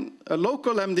define a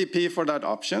local MDP for that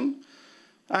option,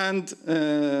 and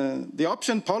the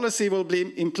option policy will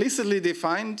be implicitly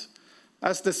defined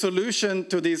as the solution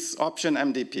to this option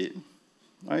MDP,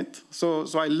 right? So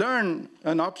I learn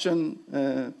an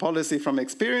option policy from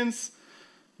experience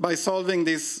by solving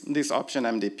this option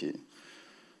MDP.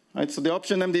 Right, so the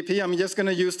option MDP, I'm just going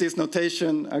to use this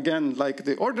notation again, like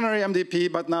the ordinary MDP,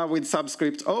 but now with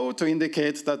subscript O to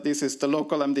indicate that this is the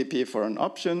local MDP for an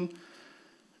option.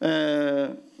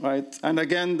 Right, and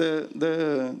again,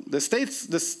 the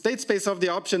state space of the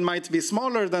option might be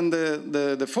smaller than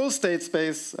the full state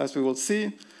space, as we will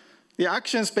see. The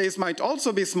action space might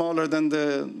also be smaller than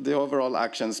the overall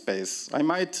action space. I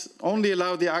might only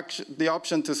allow the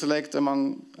option to select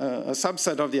among a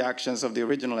subset of the actions of the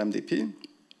original MDP.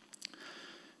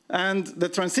 And the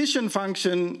transition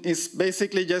function is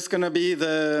basically just going to be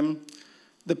the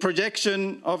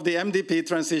projection of the MDP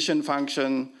transition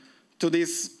function to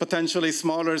this potentially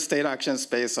smaller state action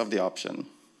space of the option.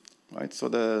 Right? So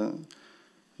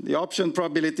the option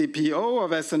probability PO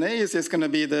of SNA is just going to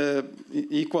be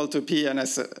equal to P and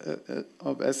S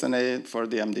of SNA for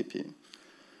the MDP.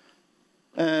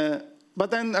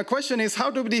 But then a question is, how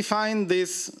do we define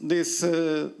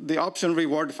the option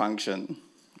reward function?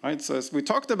 Right, so as we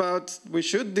talked about, we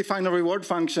should define a reward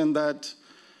function that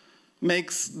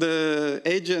makes the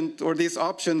agent or this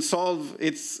option solve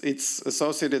its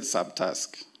associated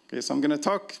subtask. Okay, so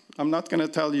I'm not going to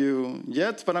tell you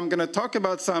yet, but I'm going to talk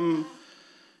about some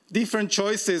different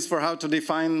choices for how to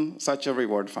define such a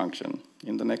reward function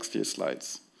in the next few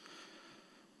slides.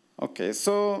 Okay,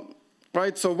 so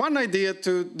one idea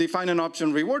to define an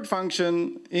option reward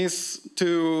function is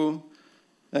to,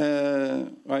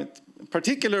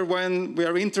 particular when we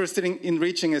are interested in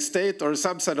reaching a state or a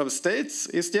subset of states,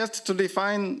 is just to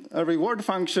define a reward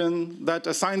function that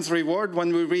assigns reward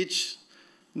when we reach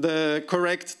the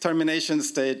correct termination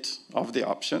state of the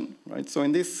option. Right? So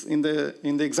in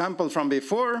the example from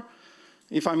before,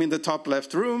 if I'm in the top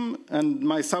left room and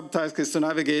my subtask is to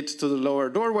navigate to the lower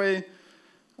doorway,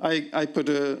 I put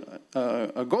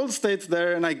a goal state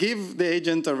there, and I give the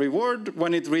agent a reward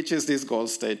when it reaches this goal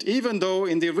state, even though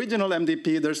in the original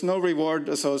MDP there's no reward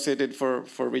associated for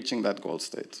reaching that goal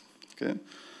state. Okay?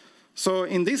 So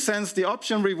in this sense, the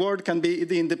option reward can be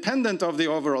independent of the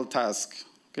overall task.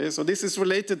 Okay? So this is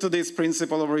related to this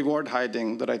principle of reward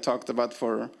hiding that I talked about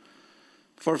for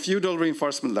feudal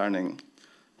reinforcement learning,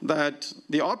 that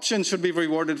the option should be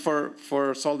rewarded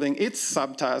for solving its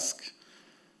subtask,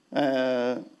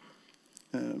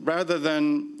 rather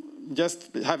than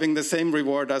just having the same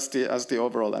reward as the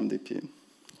overall MDP.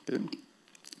 Okay.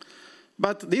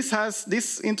 But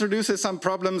this introduces some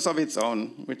problems of its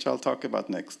own, which I'll talk about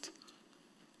next.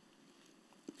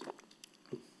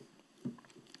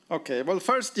 Okay, well,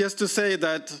 first, just to say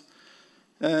that,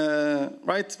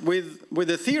 with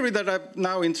the theory that I've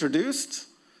now introduced,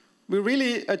 we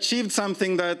really achieved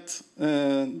something that,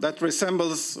 that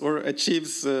resembles or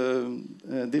achieves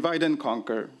divide and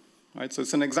conquer. Right? So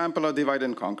it's an example of divide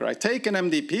and conquer. I take an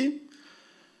MDP,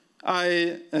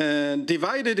 I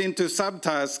divide it into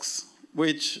subtasks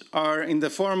which are in the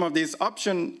form of these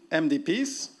option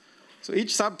MDPs. So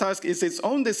each subtask is its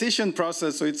own decision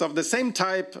process, so it's of the same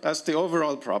type as the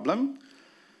overall problem.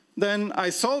 Then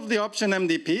I solve the option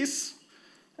MDPs,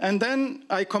 and then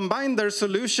I combine their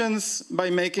solutions by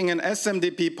making an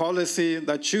SMDP policy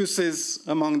that chooses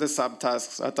among the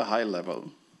subtasks at a high level.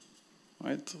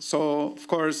 Right? So, of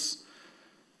course,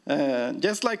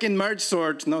 just like in merge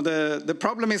sort, no, the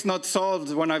problem is not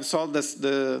solved when I've solved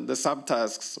the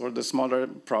subtasks or the smaller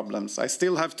problems. I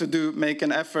still have to make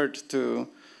an effort to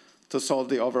solve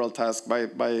the overall task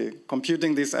by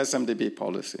computing this SMDP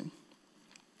policy.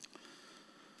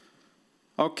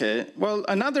 Okay, well,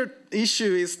 another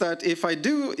issue is that if I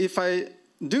do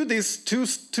this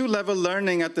two-level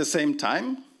learning at the same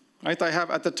time, right? I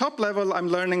have at the top level, I'm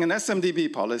learning an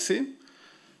SMDP policy,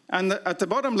 and at the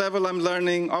bottom level, I'm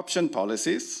learning option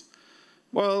policies.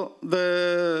 Well,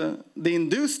 the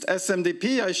induced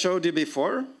SMDP I showed you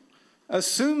before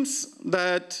assumes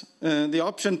that the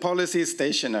option policy is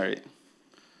stationary,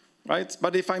 right?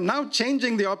 But if I'm now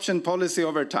changing the option policy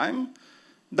over time,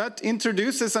 that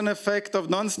introduces an effect of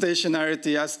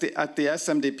non-stationarity at the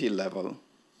SMDP level.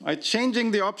 Right?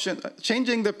 Changing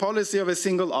the policy of a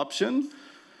single option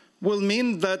will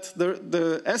mean that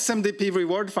the SMDP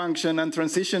reward function and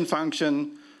transition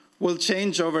function will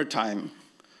change over time.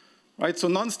 Right? So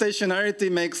non-stationarity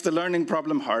makes the learning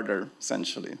problem harder,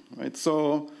 essentially. Right?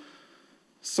 So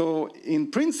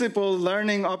in principle,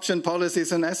 learning option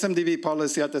policies and SMDP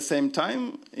policy at the same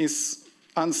time is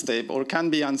unstable or can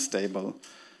be unstable.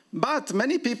 But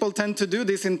many people tend to do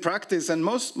this in practice, and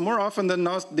more often than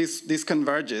not, this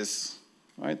converges.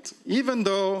 Right? Even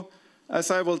though,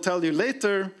 as I will tell you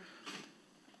later,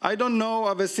 I don't know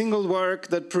of a single work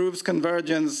that proves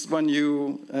convergence when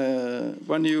you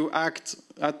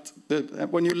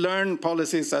learn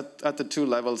policies at the two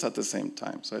levels at the same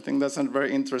time. So I think that's a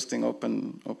very interesting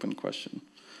open question.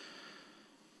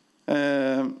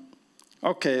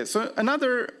 Okay, so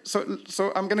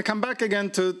I'm going to come back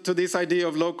again to this idea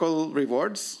of local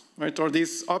rewards, right, or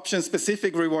these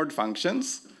option-specific reward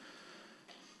functions.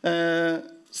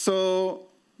 So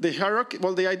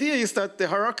the idea is that the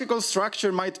hierarchical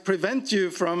structure might prevent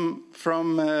you from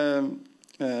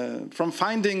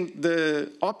finding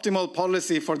the optimal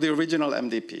policy for the original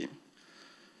MDP.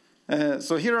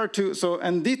 So here are two. So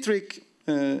and Dietrich,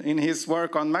 in his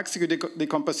work on max-EQ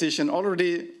decomposition,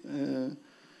 already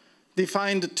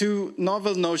defined two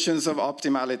novel notions of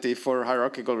optimality for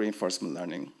hierarchical reinforcement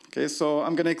learning. Okay, so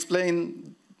I'm going to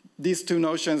explain these two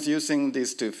notions using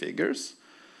these two figures.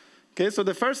 Okay, so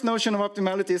the first notion of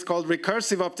optimality is called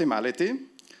recursive optimality.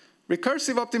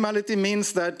 Recursive optimality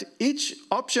means that each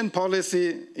option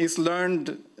policy is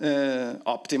learned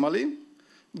optimally,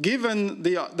 given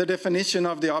the definition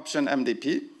of the option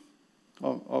MDP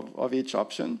of each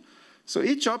option. So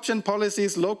each option policy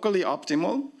is locally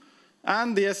optimal,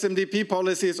 and the SMDP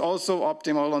policy is also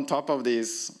optimal on top of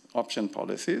these option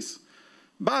policies.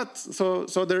 But so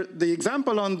the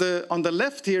example on the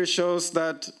left here shows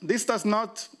that this does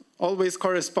not always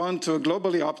correspond to a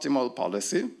globally optimal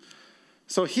policy.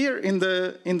 So here in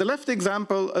the left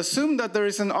example, assume that there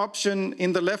is an option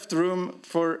in the left room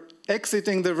for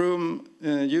exiting the room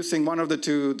using one of the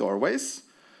two doorways.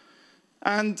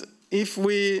 And if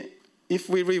we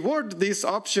reward this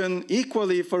option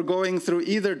equally for going through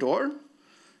either door,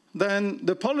 then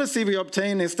the policy we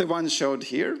obtain is the one showed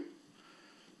here.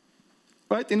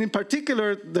 Right? And in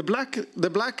particular, the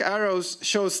black arrows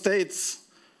show states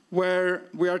where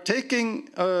we are taking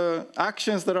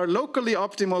actions that are locally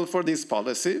optimal for this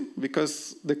policy,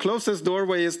 because the closest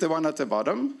doorway is the one at the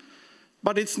bottom.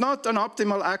 But it's not an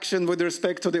optimal action with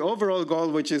respect to the overall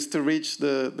goal, which is to reach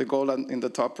the goal in the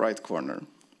top right corner.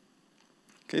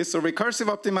 Okay, so recursive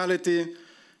optimality,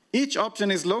 each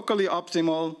option is locally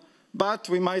optimal, but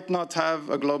we might not have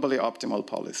a globally optimal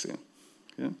policy.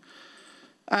 Okay?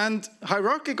 And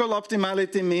hierarchical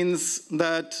optimality means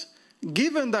that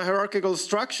given the hierarchical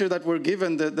structure that we're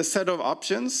given, the set of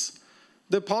options,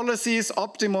 the policy is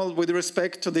optimal with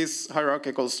respect to this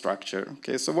hierarchical structure.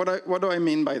 Okay, so what do I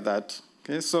mean by that?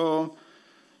 Okay, so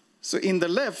in the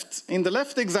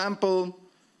left example,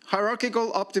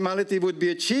 hierarchical optimality would be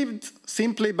achieved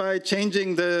simply by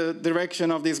changing the direction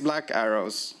of these black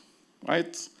arrows,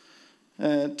 right?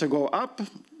 To go up,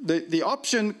 the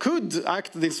option could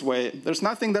act this way. There's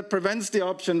nothing that prevents the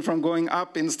option from going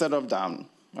up instead of down.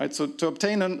 right? So to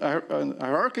obtain a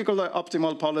hierarchical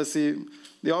optimal policy,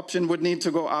 the option would need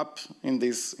to go up in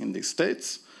these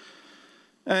states.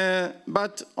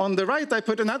 But on the right, I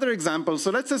put another example.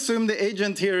 So let's assume the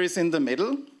agent here is in the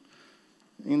middle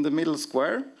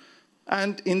square.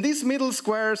 And in these middle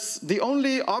squares, the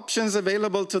only options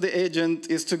available to the agent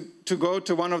is to go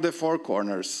to one of the 4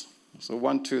 corners. So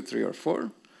 1, 2, 3, or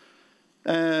 4.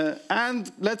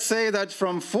 And let's say that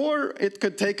from 4, it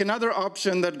could take another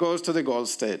option that goes to the goal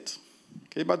state.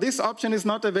 Okay, but this option is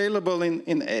not available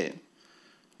in A.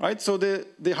 Right? So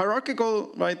the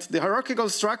hierarchical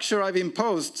structure I've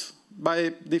imposed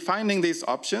by defining these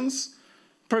options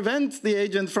prevents the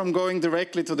agent from going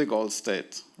directly to the goal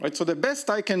state. Right? So the best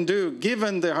I can do,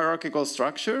 given the hierarchical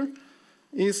structure,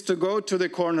 is to go to the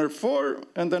corner 4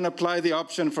 and then apply the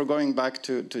option for going back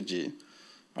to G.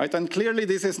 Right? And clearly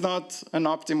this is not an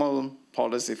optimal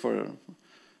policy for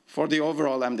the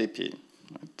overall MDP.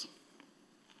 Right?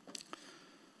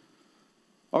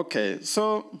 Okay,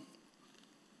 so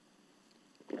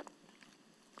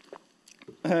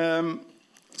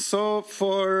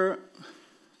for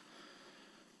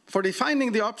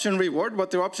defining the option reward,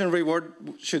 what the option reward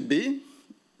should be,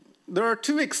 there are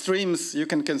 2 extremes you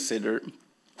can consider.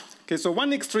 Okay, so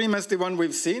one extreme is the one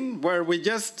we've seen, where we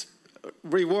just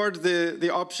reward the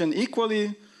option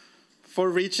equally for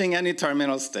reaching any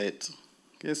terminal state.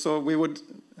 Okay, so we would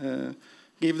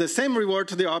give the same reward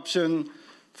to the option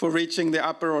for reaching the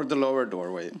upper or the lower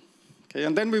doorway. Okay,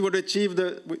 and then we would achieve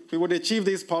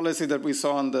this policy that we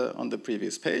saw on the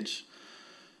previous page.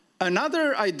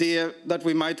 Another idea that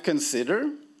we might consider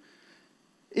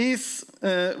is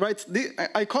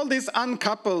I call this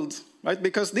uncoupled, right?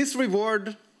 Because this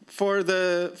reward for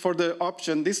the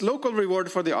option, this local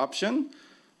reward for the option,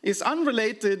 is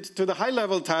unrelated to the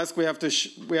high-level task we have to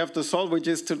solve, which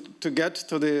is to get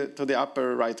to the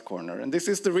upper right corner. And this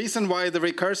is the reason why the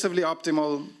recursively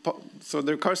optimal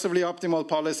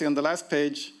policy on the last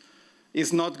page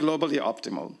is not globally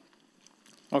optimal.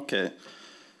 Okay.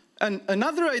 And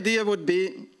another idea would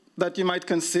be that you might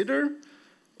consider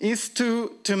is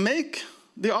to make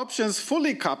the options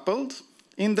fully coupled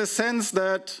in the sense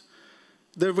that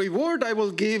the reward I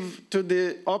will give to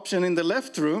the option in the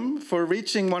left room for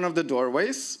reaching one of the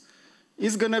doorways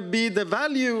is going to be the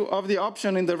value of the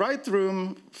option in the right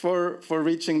room for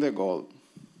reaching the goal.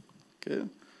 Okay.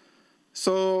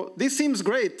 So this seems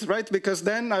great, right? Because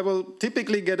then I will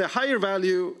typically get a higher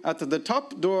value at the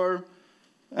top door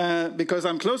because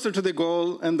I'm closer to the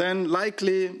goal, and then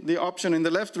likely the option in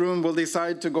the left room will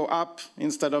decide to go up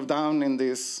instead of down in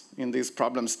these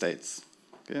problem states.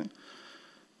 Okay.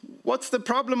 What's the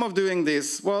problem of doing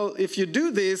this? Well, if you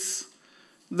do this,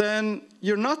 then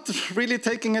you're not really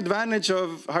taking advantage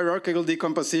of hierarchical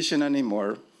decomposition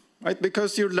anymore, right?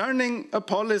 Because you're learning a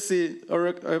policy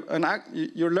or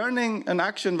you're learning an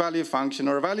action value function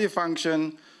or a value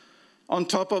function on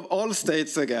top of all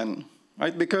states again,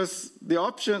 right? Because the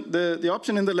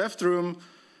option in the left room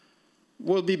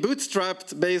will be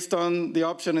bootstrapped based on the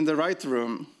option in the right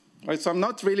room, right? So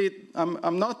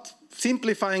I'm not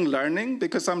simplifying learning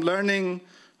because I'm learning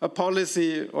a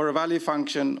policy or a value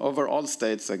function over all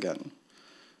states again,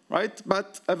 right?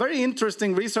 But a very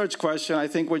interesting research question, I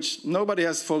think, which nobody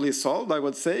has fully solved, I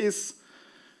would say, is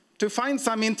to find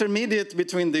some intermediate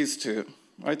between these two,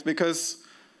 right? Because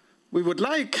we would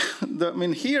like,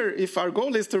 here, if our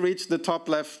goal is to reach the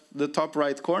top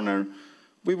right corner,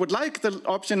 we would like the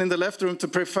option in the left room to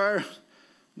prefer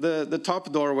the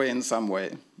top doorway in some way,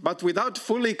 but without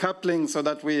fully coupling so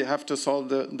that we have to solve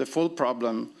the full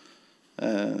problem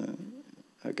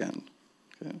again.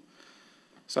 Okay.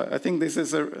 So I think this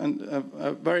is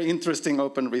a very interesting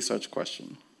open research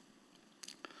question.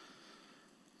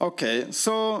 Okay,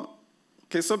 so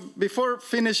before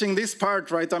finishing this part,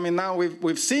 right? Now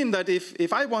we've seen that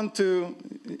if I want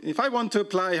to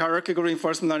apply hierarchical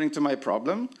reinforcement learning to my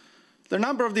problem, there are a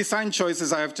number of design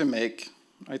choices I have to make.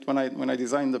 Right, when I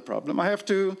design the problem, I have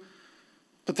to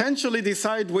potentially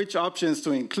decide which options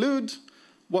to include,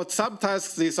 what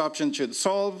subtasks this option should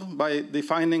solve by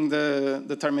defining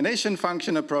the termination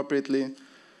function appropriately.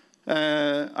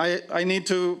 I need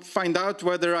to find out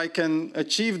whether I can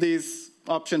achieve these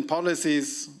option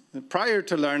policies prior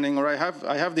to learning, or I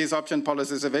have these option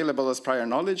policies available as prior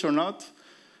knowledge or not.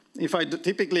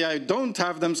 Typically I don't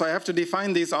have them, so I have to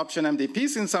define these option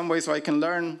MDPs in some way so I can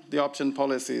learn the option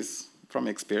policies from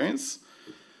experience.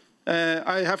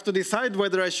 I have to decide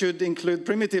whether I should include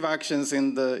primitive actions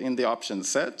in the option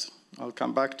set. I'll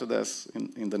come back to this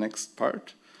in the next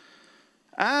part.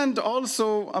 And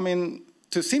also,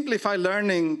 to simplify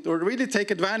learning or really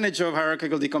take advantage of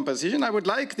hierarchical decomposition, I would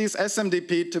like this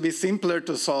SMDP to be simpler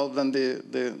to solve than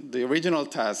the original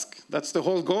task. That's the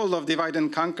whole goal of divide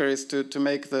and conquer, is to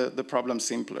make the problem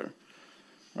simpler.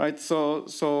 Right? So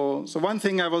one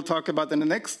thing I will talk about in the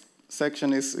next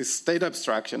section is state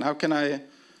abstraction. How can I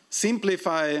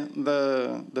simplify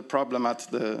the problem at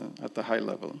the high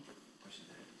level?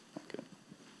 Okay.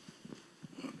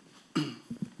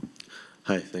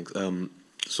 Hi, thanks.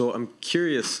 So I'm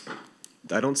curious,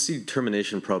 I don't see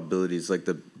termination probabilities like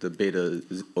the beta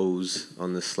O's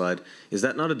on this slide. Is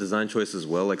that not a design choice as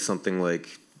well? Like something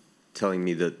like telling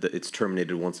me that it's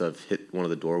terminated once I've hit one of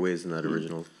the doorways in that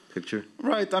original picture?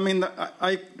 Right. I mean,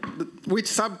 which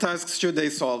subtasks should they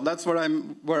solve? That's what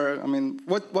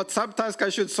what subtask I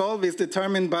should solve is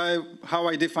determined by how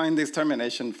I define this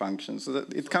termination function. So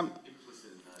that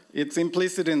it's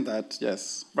implicit in that,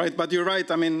 yes. Right. But you're right.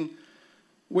 I mean,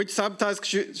 which subtask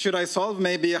should I solve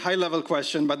may be a high-level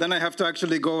question, but then I have to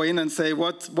actually go in and say,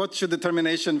 what should the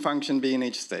termination function be in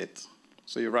each state?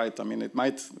 So you're right. I mean, it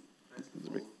might...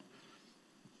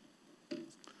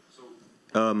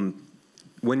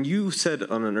 When you said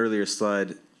on an earlier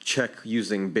slide, check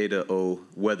using beta O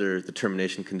whether the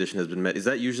termination condition has been met, is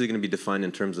that usually going to be defined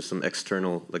in terms of some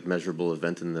external, like measurable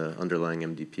event in the underlying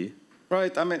MDP?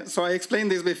 Right. I mean, so I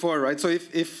explained this before, right? So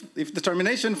if the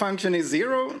termination function is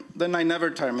 0, then I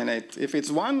never terminate. If it's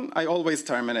 1, I always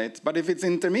terminate. But if it's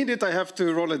intermediate, I have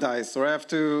to roll a dice, or I have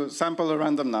to sample a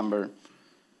random number.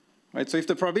 Right. So if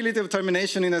the probability of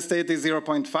termination in a state is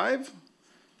 0.5,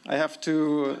 I have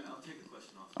to... I'll take the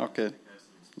question off. Okay.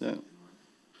 Yeah.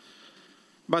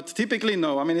 But typically,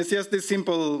 no. I mean, it's just this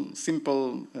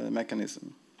simple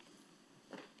mechanism.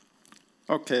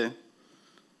 Okay.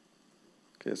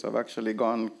 Okay, so I've actually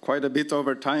gone quite a bit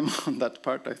over time on that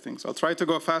part, I think. So I'll try to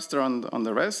go faster on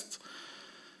the rest.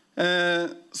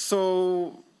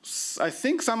 So I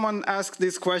think someone asked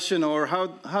this question, or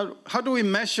how do we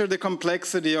measure the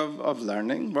complexity of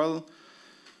learning? Well,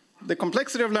 the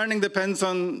complexity of learning depends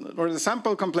on, or the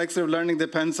sample complexity of learning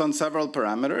depends on several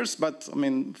parameters. But I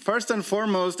mean, first and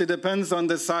foremost, it depends on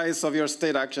the size of your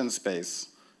state action space.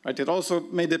 Right? It also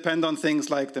may depend on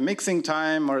things like the mixing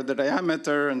time or the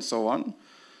diameter and so on,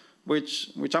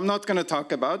 which I'm not going to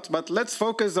talk about. But let's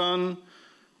focus on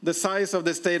the size of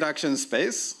the state action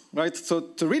space. Right? So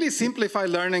to really simplify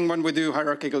learning when we do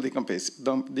hierarchical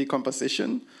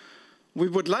decomposition, we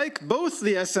would like both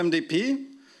the SMDP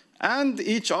and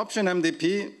each option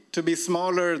MDP to be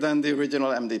smaller than the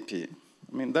original MDP.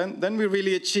 I mean, then we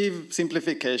really achieve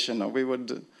simplification, or we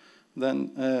would then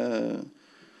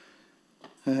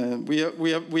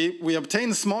we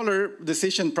obtain smaller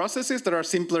decision processes that are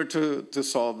simpler to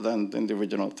solve than the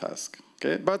original task.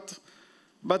 Okay, but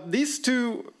these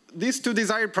two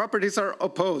desired properties are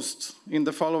opposed in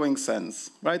the following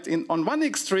sense, right? On one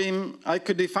extreme, I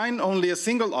could define only a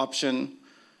single option.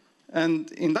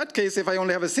 And in that case, if I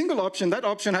only have a single option, that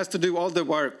option has to do all the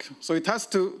work. So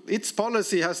its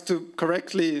policy has to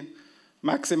correctly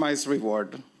maximize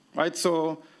reward, right?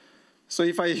 So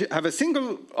if I have a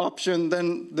single option,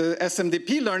 then the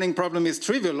SMDP learning problem is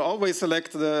trivial. Always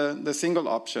select the single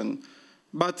option.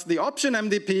 But the option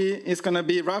MDP is going to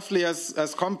be roughly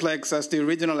as complex as the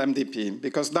original MDP,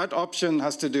 because that option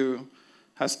has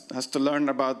to learn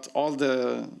about all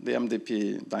the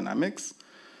MDP dynamics.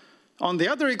 On the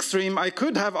other extreme, I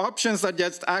could have options that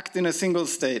just act in a single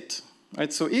state.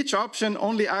 Right? So each option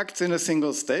only acts in a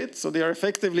single state. So they are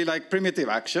effectively like primitive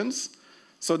actions.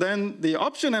 So then the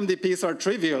option MDPs are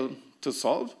trivial to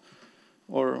solve,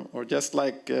 or just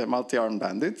like multi-armed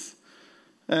bandits.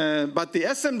 But the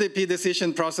SMDP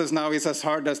decision process now is as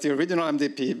hard as the original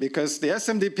MDP, because the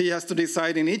SMDP has to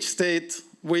decide in each state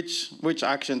which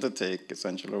action to take,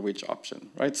 essentially, or which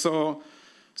option. Right? So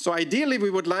ideally, we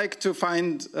would like to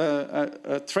find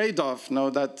a trade-off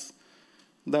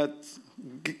that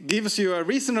gives you a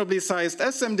reasonably sized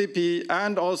SMDP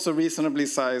and also reasonably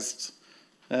sized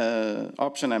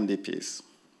option MDPs.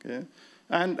 Okay?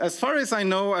 And as far as I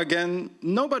know, again,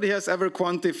 nobody has ever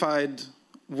quantified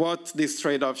what this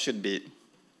trade-off should be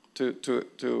to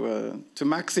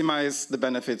maximize the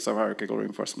benefits of hierarchical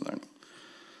reinforcement learning.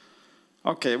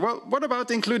 Okay, well, what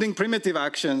about including primitive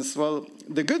actions? Well,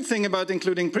 the good thing about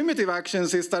including primitive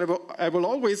actions is that I will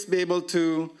always be able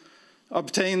to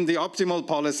obtain the optimal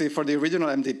policy for the original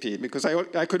MDP, because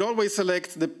I could always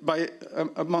select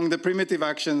among the primitive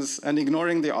actions and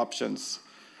ignoring the options.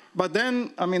 But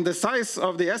then, I mean, the size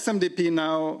of the SMDP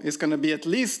now is going to be at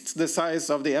least the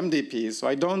size of the MDP, so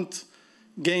I don't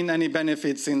gain any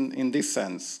benefits in this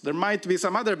sense. There might be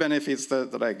some other benefits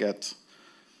that I get,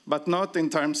 but not in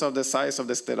terms of the size of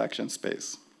the state action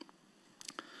space.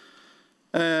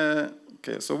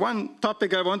 Okay, so one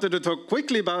topic I wanted to talk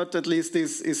quickly about, at least,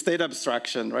 is state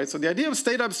abstraction, right? So the idea of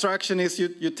state abstraction is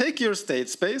you take your state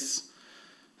space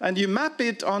and you map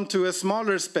it onto a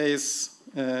smaller space,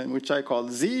 which I call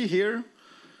Z here.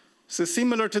 So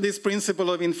similar to this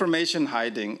principle of information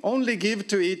hiding. Only give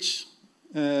to each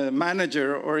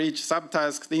manager or each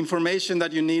subtask the information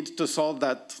that you need to solve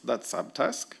that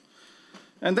subtask.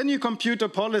 And then you compute a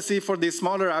policy for this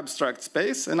smaller abstract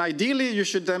space, and ideally you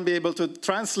should then be able to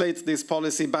translate this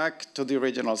policy back to the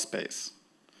original space.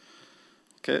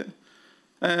 Okay?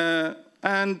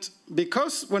 And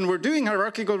because when we're doing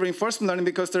hierarchical reinforcement learning,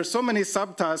 because there's so many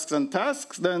subtasks and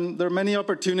tasks, then there are many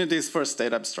opportunities for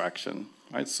state abstraction.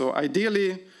 Right? So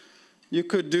ideally, you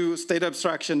could do state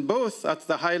abstraction both at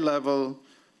the high level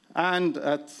and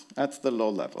at the low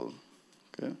level.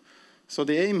 Okay? So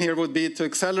the aim here would be to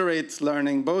accelerate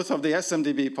learning both of the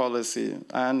SMDB policy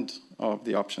and of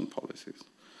the option policies.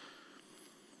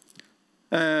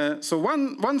 So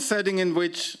one setting in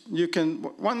which you can,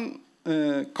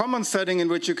 common setting in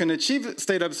which you can achieve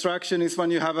state abstraction is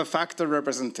when you have a factor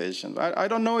representation. I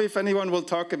don't know if anyone will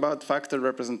talk about factor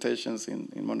representations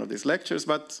in one of these lectures,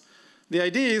 but the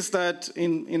idea is that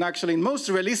actually in most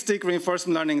realistic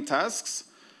reinforcement learning tasks,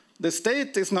 the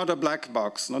state is not a black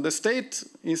box. No, the state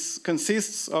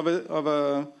consists of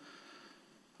a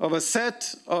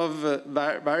set of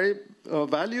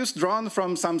values drawn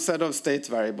from some set of state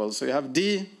variables. So you have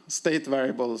D state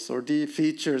variables or D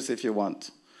features if you want.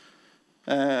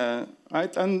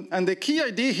 Right? And the key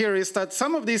idea here is that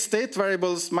some of these state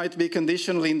variables might be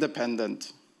conditionally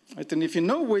independent. Right? And if you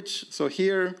know which, so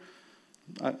here,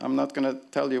 I'm not going to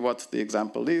tell you what the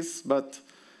example is, but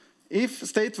if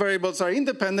state variables are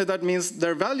independent, that means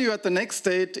their value at the next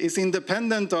state is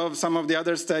independent of some of the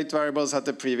other state variables at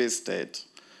the previous state.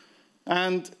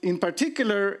 And in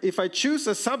particular, if I choose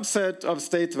a subset of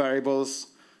state variables,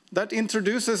 that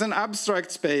introduces an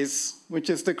abstract space, which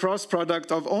is the cross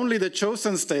product of only the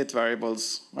chosen state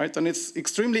variables, right? And it's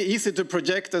extremely easy to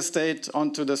project a state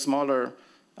onto the smaller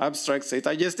abstract state.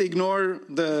 I just ignore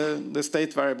the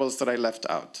state variables that I left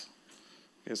out.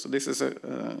 Okay, so this is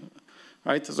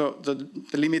right? So the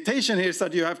limitation here is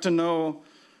that you have to know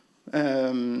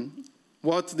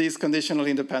what this conditional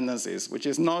independence is, which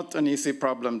is not an easy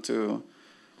problem to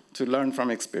learn from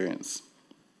experience.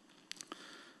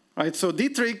 Right, so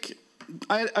Dietrich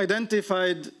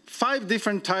identified 5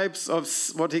 different types of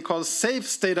what he calls safe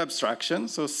state abstraction.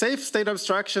 So safe state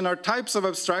abstraction are types of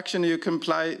abstraction you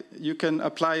can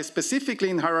apply specifically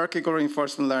in hierarchical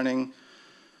reinforcement learning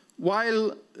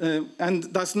while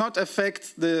and does not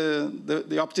affect the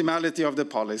optimality of the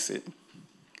policy.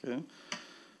 Okay.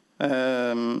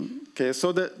 Okay,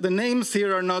 so the names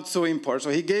here are not so important. So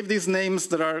he gave these names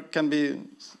that can be a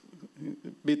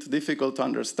bit difficult to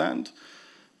understand.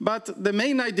 But the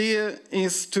main idea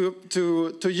is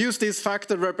to use this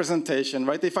factor representation,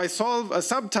 right? If I solve a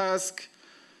subtask,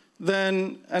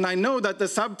 then, and I know that the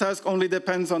subtask only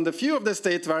depends on the few of the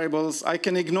state variables, I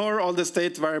can ignore all the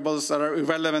state variables that are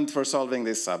irrelevant for solving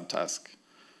this subtask,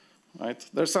 right?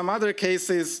 There's some other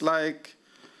cases like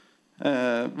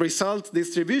result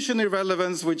distribution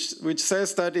irrelevance, which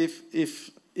says that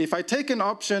if I take an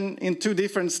option in 2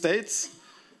 different states,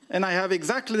 and I have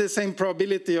exactly the same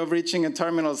probability of reaching a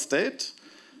terminal state,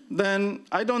 then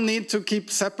I don't need to keep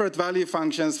separate value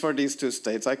functions for these 2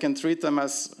 states. I can treat them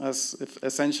as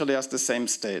essentially as the same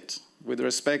state with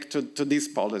respect to this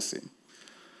policy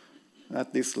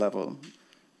at this level.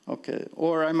 Okay,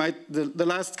 or I might, the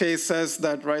last case says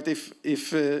that, right,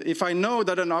 if I know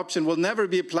that an option will never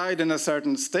be applied in a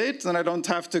certain state, then I don't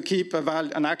have to keep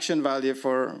an action value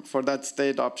for that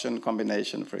state option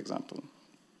combination, for example.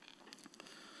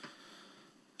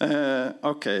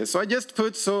 Okay, so I just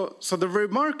put, so the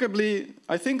remarkably,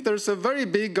 I think there's a very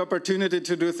big opportunity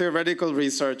to do theoretical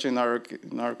research in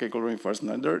hierarchical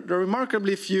reinforcement. There are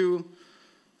remarkably few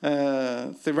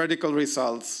theoretical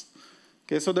results.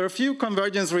 Okay, so there are a few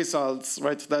convergence results,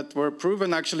 right, that were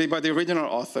proven actually by the original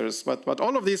authors, but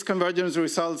all of these convergence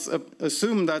results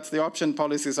assume that the option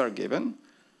policies are given.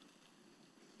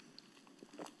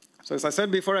 So as I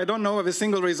said before, I don't know of a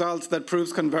single result that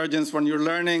proves convergence when you're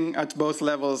learning at both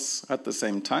levels at the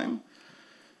same time.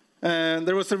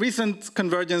 There was a recent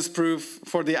convergence proof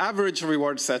for the average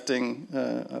reward setting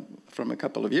from a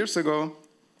couple of years ago.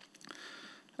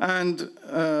 And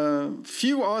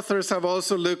few authors have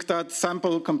also looked at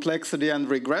sample complexity and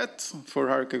regret for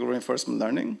hierarchical reinforcement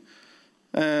learning.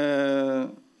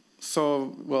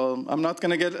 So, well, I'm not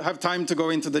going to have time to go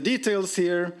into the details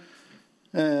here.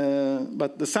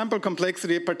 But the sample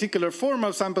complexity, a particular form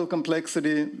of sample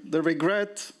complexity, the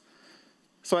regret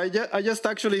So I just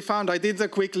actually found, I did a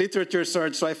quick literature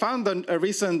search, so I found a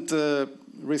recent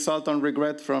result on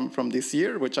regret from this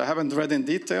year, which I haven't read in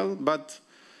detail, but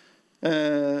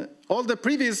all the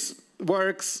previous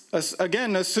works,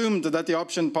 again, assumed that the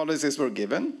option policies were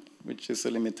given, which is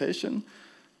a limitation.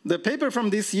 The paper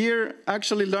from this year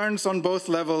actually learns on both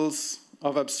levels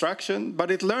of abstraction,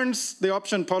 but it learns the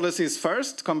option policies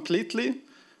first, completely,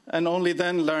 and only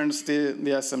then learns the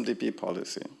SMDP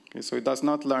policy. Okay, so it does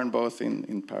not learn both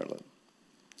in parallel.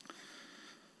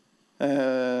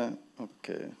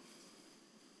 Okay,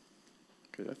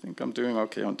 I think I'm doing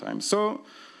okay on time. So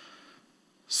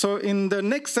in the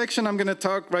next section, I'm going to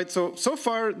talk, right, so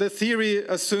far the theory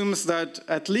assumes that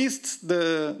at least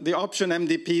the option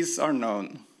MDPs are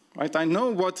known, right? I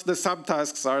know what the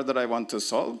subtasks are that I want to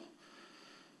solve.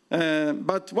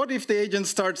 But what if the agent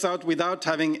starts out without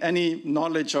having any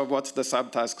knowledge of what the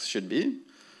subtasks should be?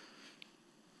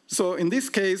 So in this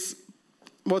case,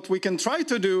 what we can try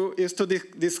to do is to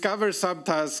discover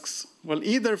subtasks, well,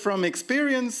 either from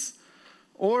experience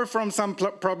or from some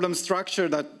problem structure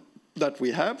that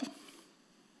we have.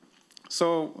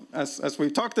 So as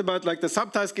we've talked about, like the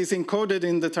subtask is encoded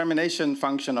in the termination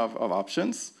function of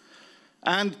options,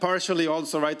 and partially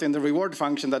also right in the reward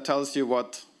function that tells you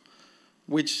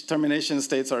which termination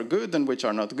states are good and which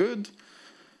are not good.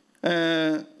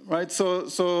 Right,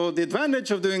 so the advantage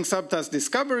of doing subtask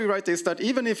discovery, right, is that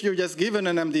even if you're just given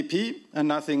an MDP and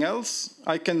nothing else,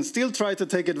 I can still try to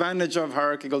take advantage of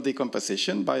hierarchical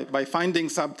decomposition by finding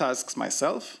subtasks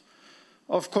myself.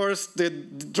 Of course, the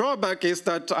drawback is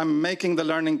that I'm making the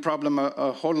learning problem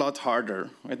a whole lot harder,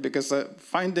 right? Because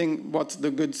finding what the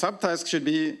good subtask should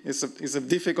be is a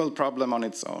difficult problem on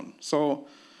its own. So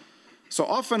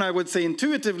often I would say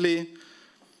intuitively,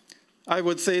 I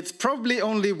would say it's probably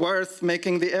only worth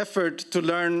making the effort to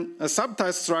learn a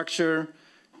subtask structure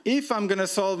if I'm going to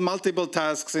solve multiple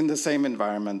tasks in the same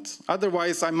environment.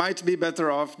 Otherwise, I might be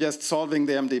better off just solving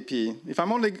the MDP. If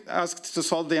I'm only asked to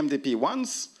solve the MDP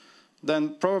once,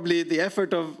 then probably the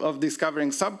effort of discovering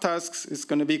subtasks is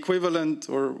going to be equivalent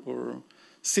or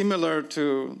similar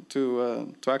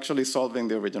to actually solving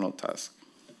the original task.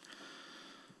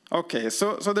 Okay,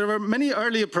 so there were many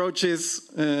early approaches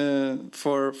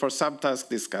for subtask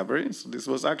discovery. So this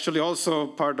was actually also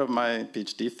part of my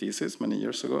PhD thesis many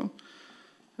years ago.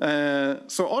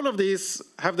 So all of these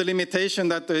have the limitation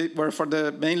that they were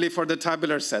mainly for the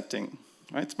tabular setting,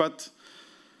 right? But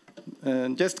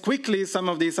just quickly, some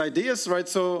of these ideas, right?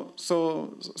 So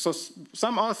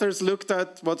some authors looked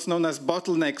at what's known as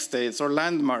bottleneck states or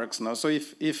landmarks. No? So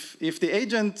if the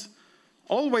agent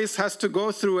always has to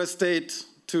go through a state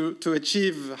to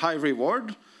achieve high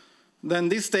reward, then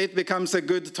this state becomes a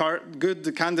good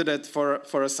candidate for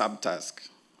a subtask.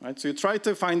 Right? So you try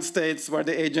to find states where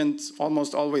the agent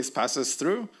almost always passes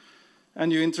through,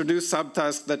 and you introduce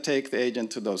subtasks that take the agent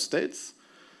to those states.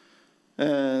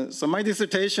 So my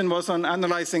dissertation was on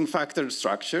analyzing factored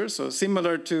structure, so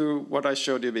similar to what I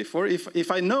showed you before. If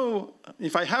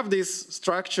I have this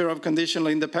structure of conditional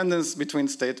independence between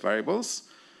state variables,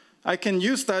 I can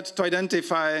use that to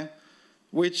identify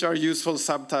which are useful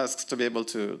subtasks to be able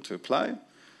to apply.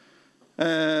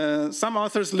 Some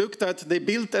authors looked at, they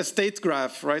built a state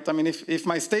graph, right? I mean, if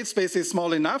my state space is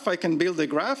small enough, I can build a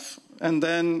graph and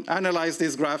then analyze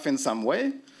this graph in some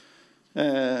way.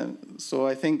 So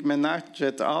I think Menach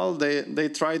et al., they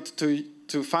tried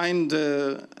to find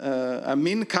a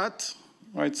min cut,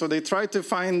 right? So they tried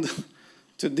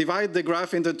to divide the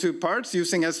graph into two parts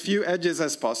using as few edges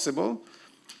as possible.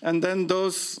 And then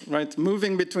those, right,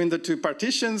 moving between the two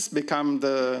partitions become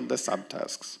the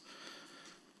subtasks.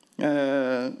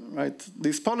 Right.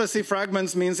 These policy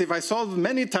fragments means if I solve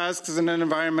many tasks in an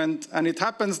environment and it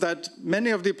happens that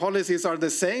many of the policies are the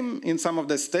same in some of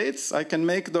the states, I can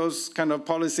make those kind of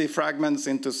policy fragments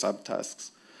into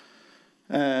subtasks.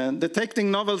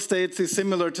 Detecting novel states is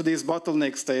similar to these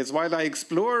bottleneck states. While I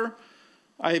explore,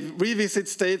 I revisit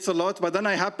states a lot, but then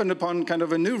I happen upon kind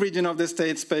of a new region of the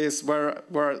state space where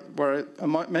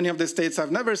many of the states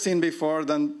I've never seen before,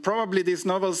 then probably these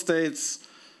novel states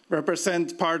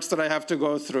represent parts that I have to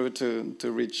go through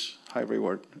to reach high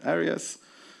reward areas.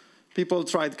 People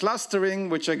tried clustering,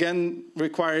 which again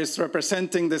requires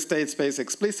representing the state space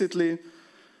explicitly.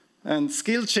 And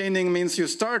skill chaining means you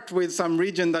start with some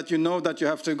region that you know that you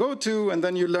have to go to, and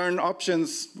then you learn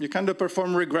options. You kind of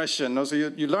perform regression. So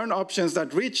you learn options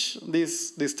that reach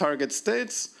these target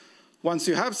states. Once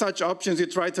you have such options, you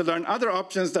try to learn other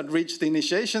options that reach the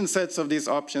initiation sets of these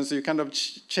options. So you kind of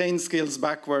chain skills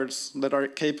backwards that are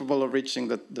capable of reaching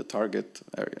the target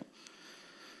area.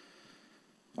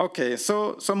 Okay,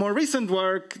 so more recent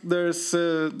work, there's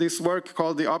this work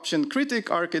called the option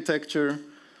critic architecture,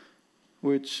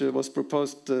 which was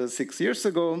proposed 6 years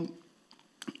ago.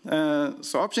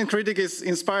 So option critic is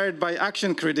inspired by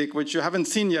action critic, which you haven't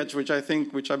seen yet, which I've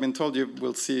been told you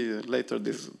will see later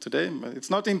today. But it's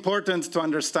not important to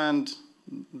understand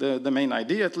the main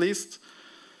idea, at least.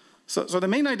 So the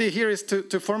main idea here is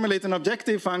to formulate an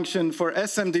objective function for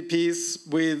SMDPs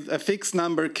with a fixed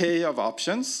number k of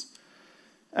options.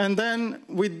 And then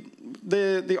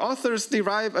the authors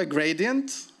derive a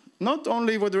gradient, not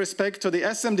only with respect to the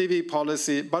SMDP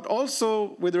policy, but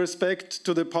also with respect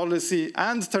to the policy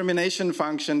and termination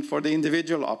function for the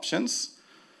individual options.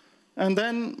 And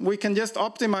then we can just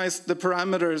optimize the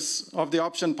parameters of the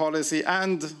option policy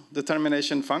and the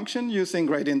termination function using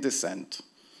gradient descent.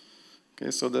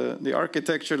 Okay, so the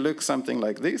architecture looks something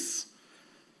like this.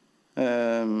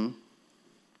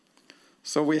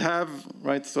 So we have,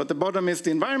 right, so at the bottom is the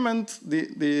environment,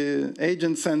 the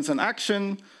agent sends an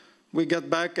action, we get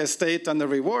back a state and a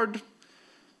reward.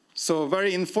 So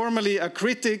very informally, a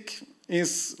critic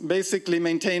is basically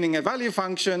maintaining a value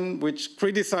function which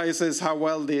criticizes how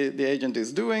well the agent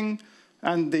is doing,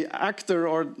 and the actor,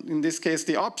 or in this case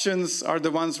the options, are the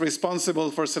ones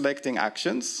responsible for selecting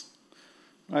actions.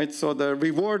 Right, so the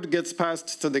reward gets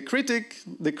passed to the critic.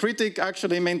 The critic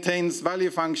actually maintains value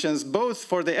functions both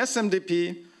for the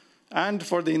SMDP and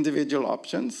for the individual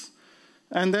options.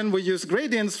 And then we use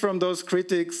gradients from those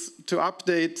critics to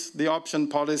update the option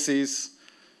policies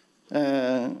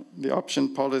and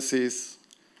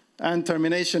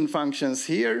termination functions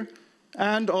here,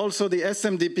 and also the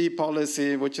SMDP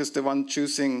policy, which is the one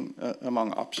choosing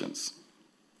among options.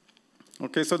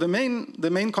 Okay, so the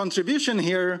main contribution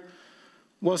here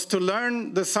was to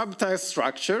learn the subtask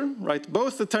structure, right?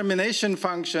 Both the termination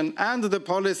function and the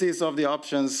policies of the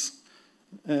options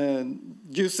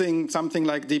using something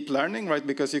like deep learning, right?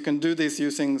 Because you can do this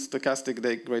using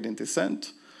stochastic gradient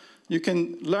descent. You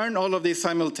can learn all of these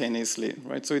simultaneously,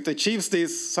 right? So it achieves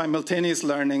this simultaneous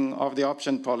learning of the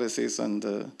option policies and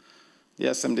the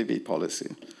SMDP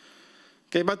policy.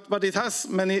 Okay, but it has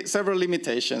several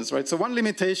limitations, right? So one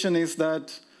limitation is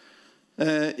that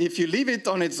if you leave it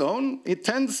on its own, it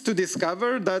tends to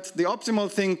discover that the optimal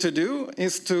thing to do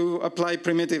is to apply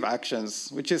primitive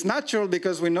actions, which is natural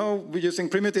because we know using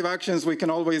primitive actions we can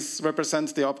always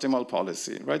represent the optimal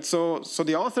policy, right? So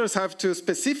the authors have to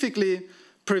specifically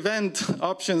prevent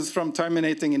options from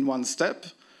terminating in one step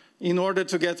in order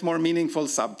to get more meaningful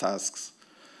subtasks.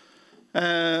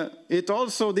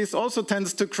 This also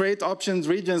tends to create options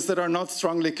regions that are not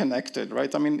strongly connected,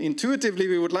 right? I mean, intuitively,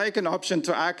 we would like an option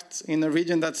to act in a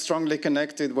region that's strongly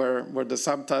connected where the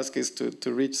subtask is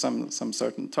to reach some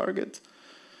certain target.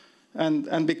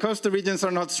 And because the regions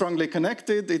are not strongly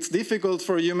connected, it's difficult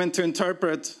for a human to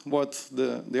interpret what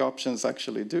the options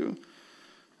actually do.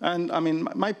 And I mean,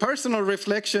 my personal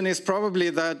reflection is probably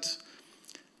that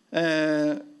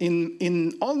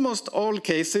in almost all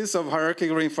cases of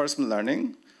hierarchical reinforcement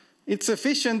learning, it's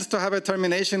sufficient to have a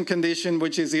termination condition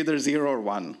which is either 0 or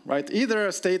 1, right? Either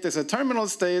a state is a terminal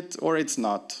state or it's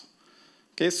not.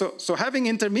 Okay, so having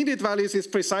intermediate values is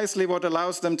precisely what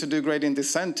allows them to do gradient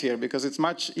descent here, because it's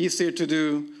much easier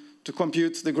to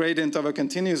compute the gradient of a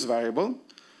continuous variable.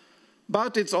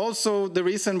 But it's also the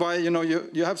reason why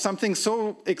you have something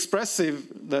so expressive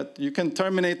that you can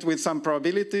terminate with some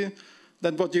probability,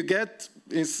 that what you get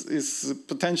is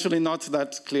potentially not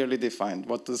that clearly defined,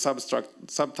 what the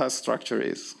subtask structure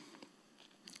is.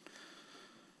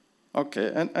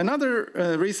 Okay, and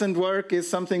another recent work is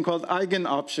something called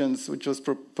eigenoptions, which was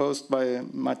proposed by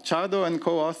Machado and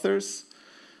co-authors.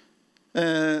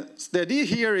 The idea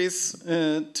here is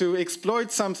to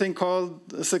exploit something called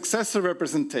a successor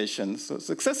representation. So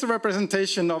successor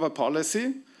representation of a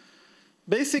policy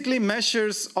basically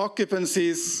measures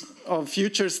occupancies of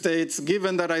future states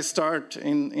given that I start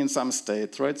in some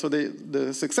state, right? So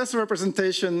the successor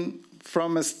representation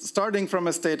starting from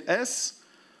a state S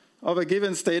of a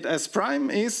given state S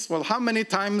prime is, well, how many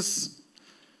times,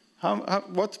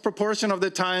 what proportion of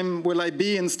the time will I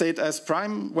be in state S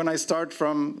prime when I start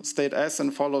from state S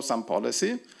and follow some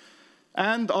policy?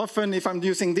 And often, if I'm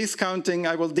using discounting,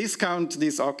 I will discount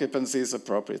these occupancies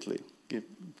appropriately,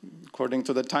 according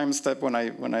to the time step when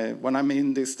I'm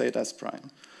in this state S prime.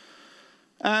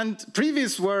 And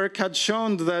previous work had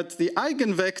shown that the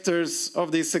eigenvectors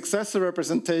of these successor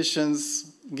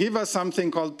representations give us something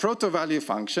called proto-value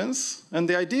functions. And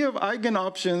the idea of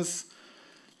eigenoptions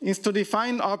is to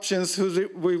define options whose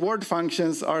reward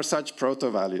functions are such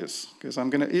proto-values. Okay, so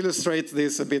I'm going to illustrate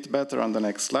this a bit better on the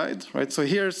next slide. Right? So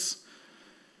here's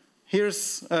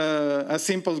a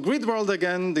simple grid world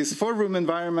again, this 4-room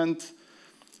environment.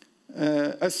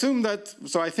 Assume that,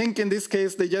 so I think in this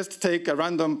case they just take a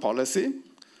random policy.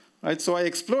 Right? So I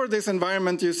explored this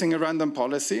environment using a random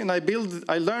policy, and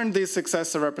I learned this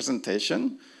successor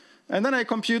representation. And then I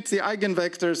compute the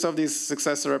eigenvectors of this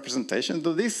successor representation.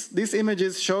 So these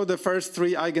images show the first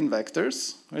 3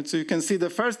 eigenvectors. Right? So you can see the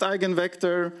first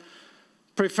eigenvector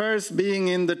prefers being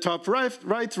in the top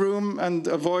right room and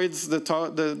avoids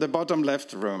the bottom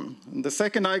left room. And the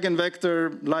second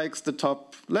eigenvector likes the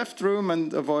top left room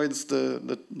and avoids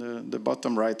the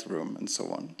bottom right room, and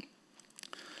so on.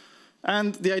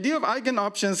 And the idea of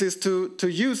eigenoptions is to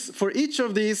use, for each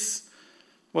of these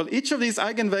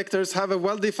eigenvectors have a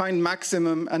well-defined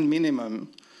maximum and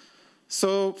minimum.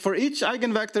 So for each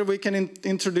eigenvector, we can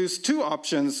introduce 2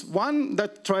 options. One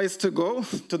that tries to go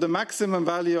to the maximum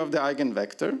value of the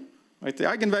eigenvector. Right? The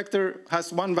eigenvector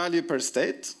has 1 value per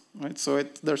state. Right? So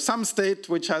there's some state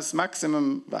which has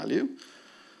maximum value.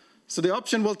 So the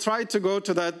option will try to go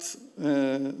to that,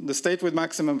 the state with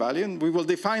maximum value, and we will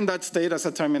define that state as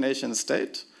a termination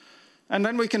state. And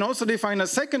then we can also define a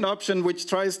second option which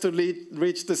tries to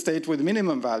reach the state with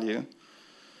minimum value.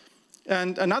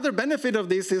 And another benefit of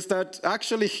this is that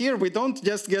actually here we don't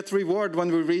just get reward when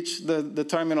we reach the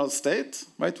terminal state,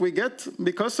 right? We get,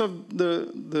 because of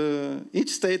each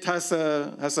state has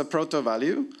a proto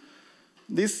value,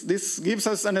 this gives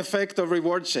us an effect of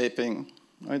reward shaping.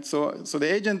 Right? So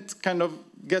the agent kind of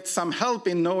gets some help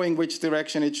in knowing which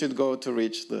direction it should go to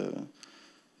reach the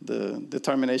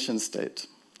termination state.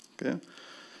 Okay?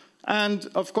 And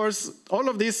of course, all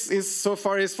of this so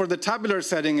far is for the tabular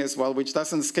setting as well, which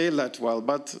doesn't scale that well.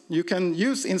 But you can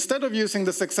use, instead of using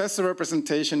the successor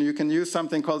representation, you can use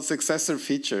something called successor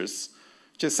features,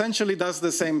 which essentially does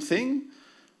the same thing,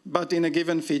 but in a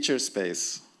given feature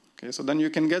space. Okay? So then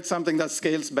you can get something that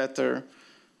scales better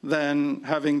than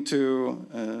having to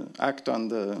act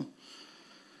on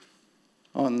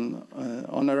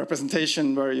a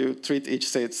representation where you treat each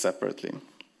state separately.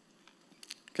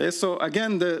 Okay, so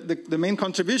again, the main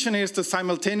contribution here is to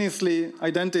simultaneously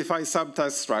identify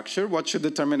subtask structure, what should the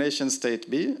termination state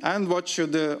be, and what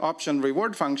should the option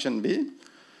reward function be.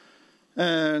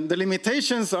 The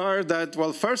limitations are that,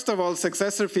 well, first of all,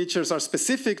 successor features are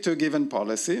specific to a given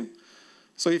policy.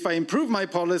 So if I improve my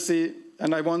policy,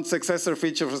 and I want successor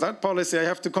feature for that policy, I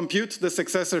have to compute the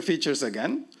successor features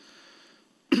again.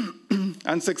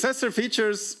 And successor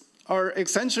features are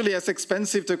essentially as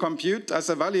expensive to compute as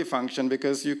a value function,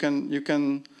 because you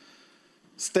can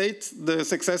state the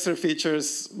successor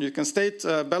features, you can state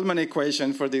a Bellman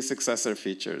equation for these successor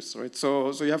features. Right?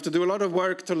 So you have to do a lot of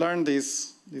work to learn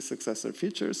these successor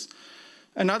features.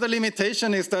 Another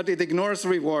limitation is that it ignores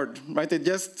reward. Right? It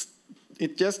just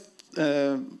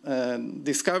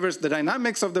discovers the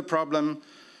dynamics of the problem,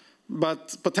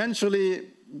 but potentially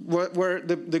where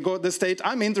the state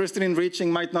I'm interested in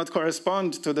reaching might not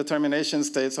correspond to the termination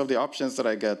states of the options that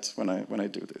I get when I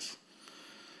do this.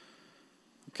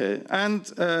 Okay, and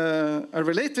a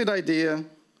related idea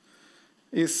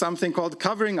is something called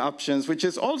covering options, which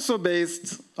is also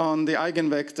based on the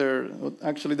eigenvector,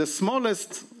 actually the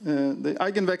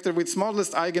eigenvector with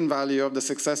smallest eigenvalue of the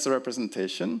successor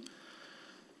representation.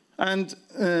 And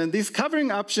these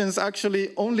covering options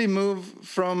actually only move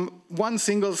from one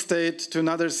single state to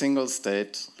another single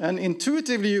state. And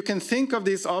intuitively, you can think of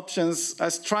these options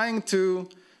as trying to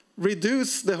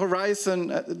reduce the horizon,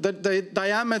 the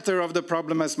diameter of the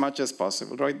problem as much as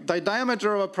possible. Right? The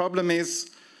diameter of a problem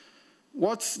is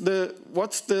what's the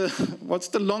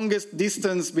longest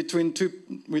distance between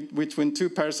two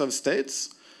pairs of states.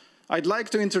 I'd like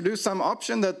to introduce some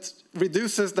option that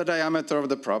reduces the diameter of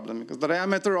the problem, because the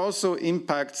diameter also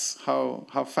impacts how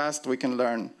fast we can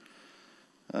learn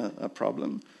a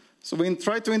problem. So we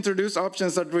try to introduce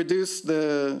options that reduce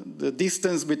the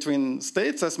distance between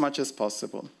states as much as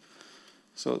possible.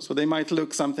 So they might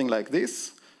look something like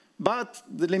this. But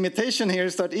the limitation here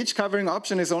is that each covering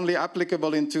option is only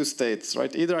applicable in 2 states,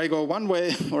 right? Either I go one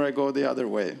way or I go the other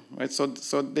way, right? So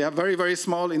they have very, very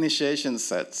small initiation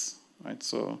sets, right?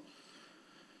 So,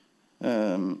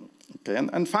 okay,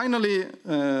 and finally,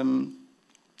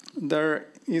 there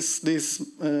is this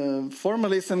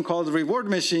formalism called reward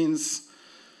machines,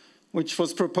 which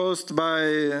was proposed by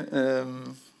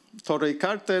Torre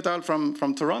Icarte et al.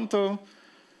 from Toronto,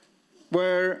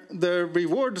 where the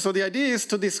reward, so the idea is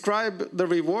to describe the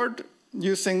reward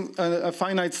using a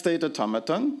finite state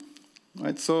automaton,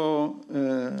 right? So,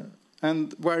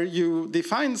 and where you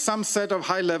define some set of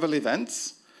high-level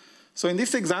events. So in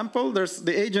this example,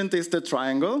 the agent is the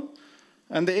triangle,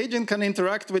 and the agent can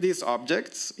interact with these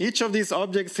objects. Each of these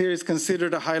objects here is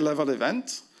considered a high-level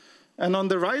event. And on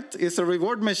the right is a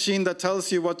reward machine that tells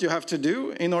you what you have to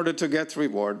do in order to get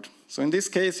reward. So in this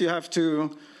case, you have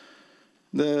to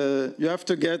You have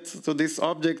to get, so this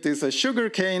object is a sugar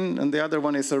cane, and the other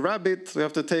one is a rabbit. So you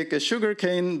have to take a sugar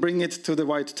cane, bring it to the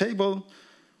white table,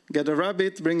 get a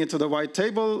rabbit, bring it to the white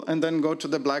table, and then go to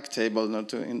the black table.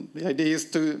 The idea is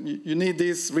you need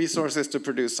these resources to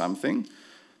produce something.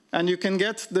 And you can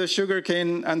get the sugar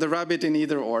cane and the rabbit in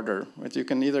either order. Right? You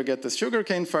can either get the sugar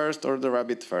cane first or the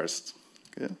rabbit first.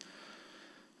 Okay?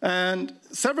 And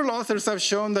several authors have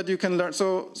shown that you can learn.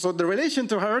 So the relation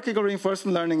to hierarchical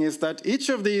reinforcement learning is that each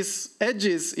of the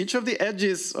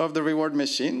edges of the reward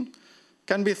machine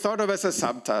can be thought of as a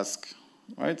subtask.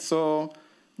 Right? So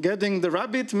getting the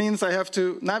rabbit means I have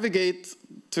to navigate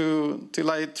till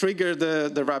I trigger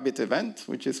the rabbit event,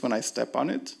 which is when I step on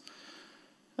it.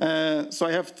 So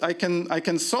I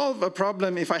can solve a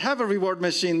problem. If I have a reward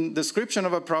machine description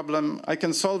of a problem, I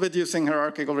can solve it using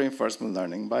hierarchical reinforcement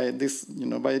learning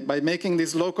by making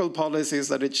these local policies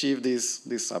that achieve these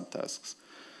subtasks.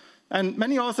 And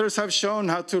many authors have shown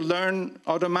how to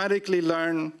automatically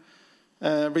learn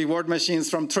reward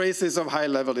machines from traces of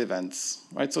high-level events.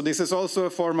 Right? So this is also a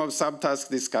form of subtask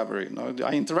discovery.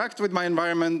 I interact with my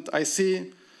environment, I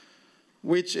see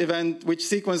which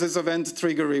sequences of events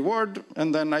trigger reward,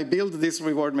 and then I build this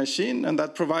reward machine, and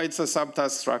that provides a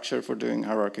subtask structure for doing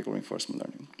hierarchical reinforcement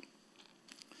learning.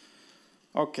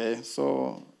 Okay,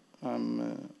 so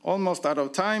I'm almost out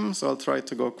of time, so I'll try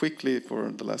to go quickly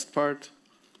for the last part.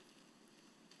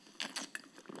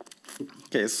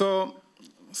 Okay, so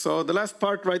the last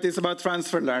part, right, is about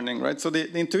transfer learning, right? So the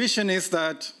intuition is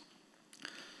that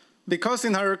because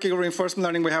in hierarchical reinforcement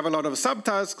learning we have a lot of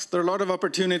subtasks, there are a lot of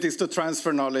opportunities to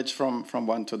transfer knowledge from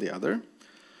one to the other.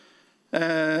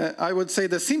 I would say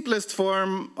the simplest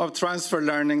form of transfer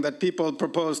learning that people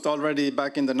proposed already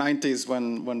back in the 90s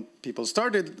when people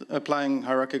started applying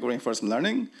hierarchical reinforcement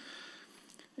learning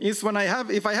is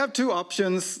if I have two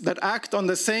options that act on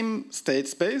the same state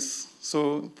space.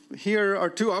 So here are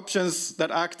two options that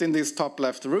act in this top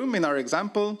left room in our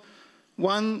example.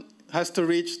 One has to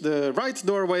reach the right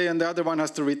doorway, and the other one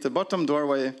has to reach the bottom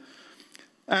doorway.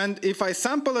 And if I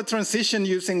sample a transition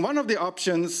using one of the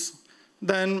options,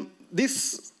 then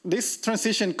this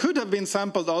transition could have been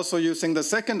sampled also using the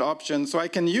second option, so I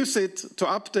can use it to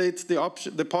update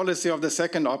the policy of the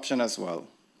second option as well.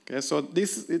 Okay, so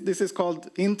this is called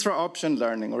intra-option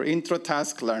learning or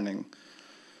intra-task learning.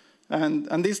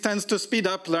 And this tends to speed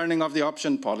up learning of the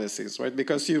option policies, right?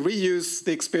 Because you reuse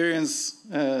the experience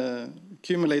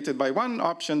accumulated by one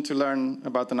option to learn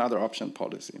about another option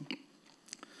policy.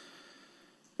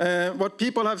 What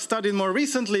people have studied more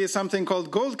recently is something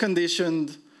called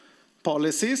goal-conditioned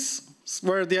policies,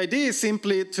 where the idea is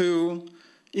simply to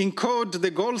encode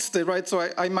the goal state, right? So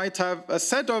I might have a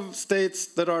set of states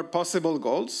that are possible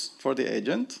goals for the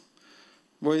agent.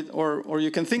 Or you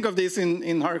can think of this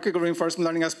in hierarchical reinforcement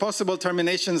learning as possible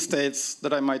termination states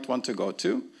that I might want to go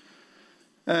to.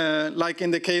 Like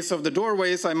in the case of the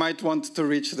doorways, I might want to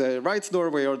reach the right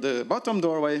doorway or the bottom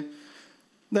doorway.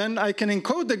 Then I can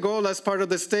encode the goal as part of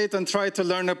the state and try to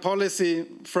learn a policy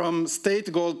from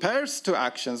state goal pairs to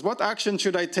actions. What action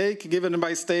should I take given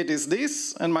my state is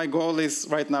this and my goal is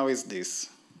right now is this?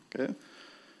 Okay.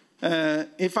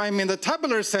 If I'm in the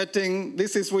tabular setting,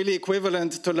 this is really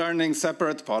equivalent to learning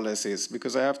separate policies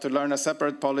because I have to learn a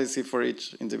separate policy for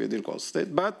each individual goal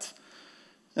state. But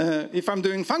if I'm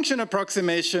doing function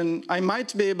approximation, I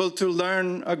might be able to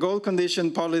learn a goal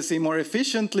condition policy more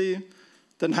efficiently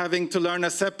than having to learn a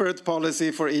separate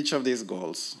policy for each of these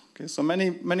goals. Okay, so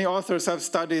many authors have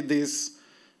studied this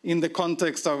in the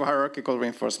context of hierarchical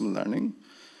reinforcement learning.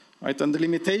 Right, and the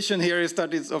limitation here is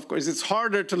that it's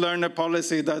harder to learn a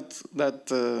policy that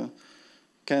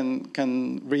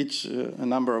can reach a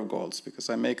number of goals because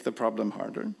I make the problem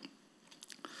harder.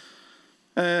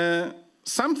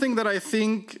 Something that I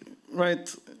think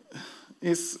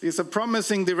is a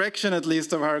promising direction, at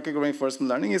least, of hierarchical reinforcement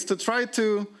learning is to try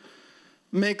to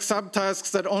make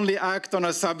subtasks that only act on a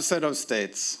subset of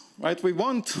states. Right, we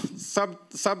want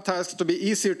subtasks to be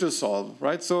easier to solve.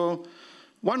 Right, so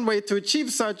one way to achieve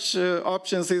such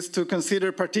options is to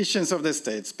consider partitions of the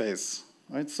state space.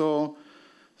 Right? So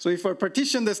if I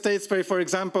partition the state space, for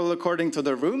example, according to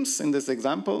the rooms in this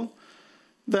example,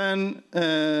 then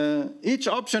each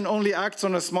option only acts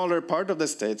on a smaller part of the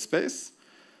state space.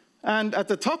 And at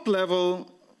the top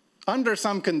level, under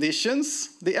some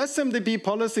conditions, the SMDP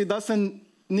policy doesn't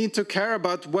need to care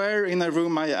about where in a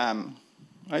room I am.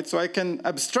 Right? So I can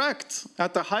abstract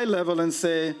at the high level and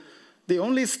say, the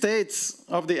only states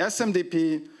of the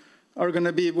SMDP are going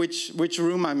to be which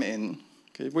room I'm in.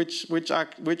 Okay,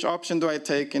 which option do I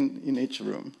take in each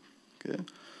room? Okay,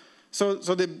 So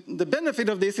the benefit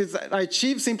of this is that I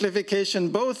achieve simplification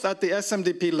both at the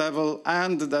SMDP level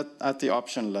and at the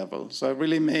option level. So I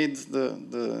really made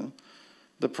the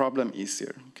problem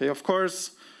easier. Okay, of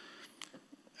course,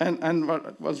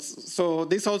 so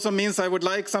this also means I would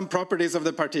like some properties of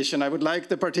the partition. I would like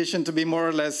the partition to be more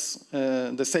or less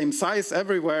the same size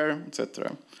everywhere, etc.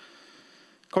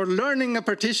 Of course, learning a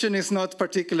partition is not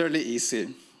particularly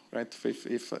easy. Right?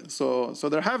 So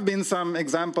there have been some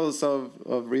examples of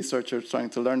researchers trying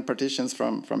to learn partitions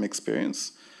from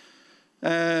experience.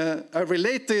 A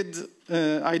related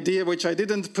idea, which I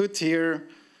didn't put here,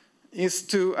 is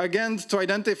to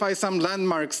identify some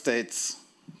landmark states.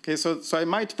 Okay, so I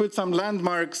might put some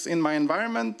landmarks in my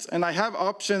environment, and I have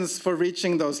options for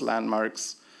reaching those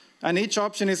landmarks. And each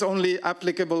option is only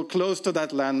applicable close to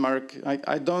that landmark.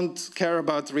 I don't care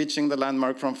about reaching the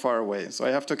landmark from far away. So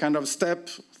I have to kind of step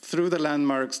through the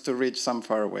landmarks to reach some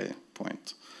faraway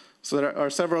point. So there are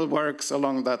several works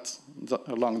along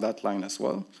that line as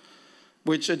well,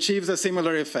 which achieves a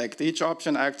similar effect. Each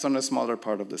option acts on a smaller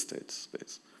part of the state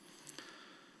space.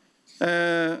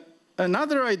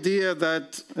 Another idea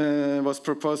that was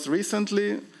proposed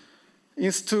recently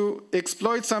is to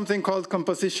exploit something called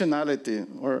compositionality.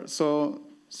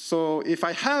 So if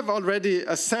I have already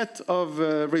a set of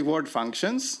reward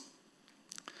functions,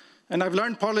 and I've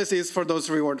learned policies for those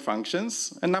reward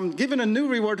functions, and I'm given a new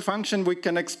reward function which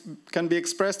can be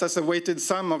expressed as a weighted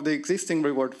sum of the existing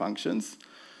reward functions,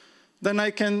 then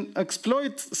I can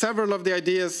exploit several of the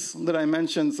ideas that I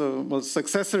mentioned, so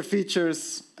successor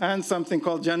features and something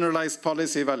called generalized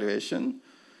policy evaluation,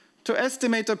 to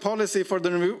estimate a policy for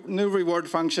the new reward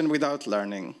function without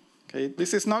learning. Okay?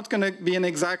 This is not going to be an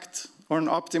exact or an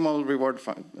optimal reward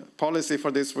policy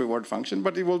for this reward function,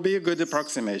 but it will be a good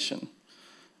approximation.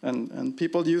 And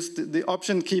people use the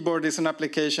option keyboard is an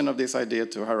application of this idea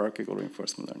to hierarchical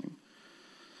reinforcement learning.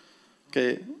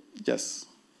 Okay, yes?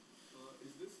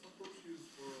 Is this approach used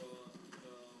for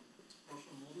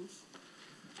partial models?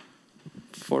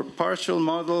 For partial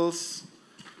models,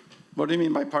 what do you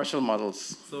mean by partial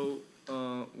models? So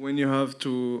when you have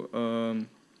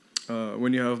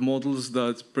models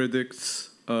that predicts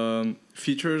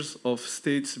features of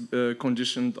states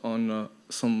conditioned on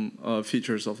some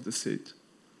features of the state.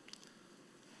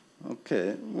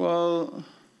 Okay, well,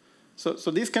 so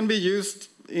this can be used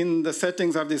in the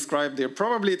settings I've described here.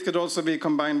 Probably it could also be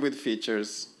combined with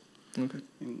features. Okay.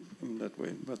 In that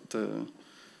way, but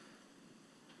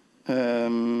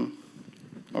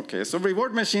okay, so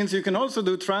reward machines, you can also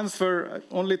do transfer,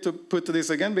 only to put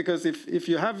this again, because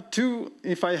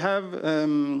if I have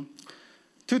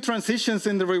two transitions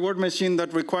in the reward machine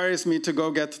that requires me to go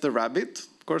get the rabbit,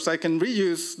 of course I can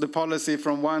reuse the policy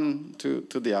from one to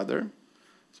the other.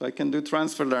 So I can do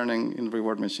transfer learning in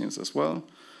reward machines as well.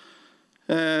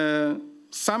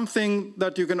 Something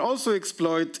that you can also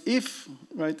exploit if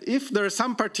there are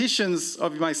some partitions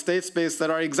of my state space that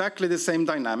are exactly the same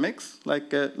dynamics, like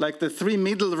the three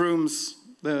middle rooms,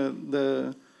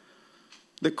 the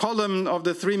column of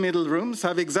the three middle rooms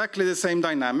have exactly the same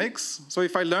dynamics. So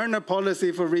if I learn a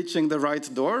policy for reaching the right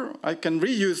door, I can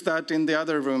reuse that in the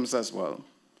other rooms as well.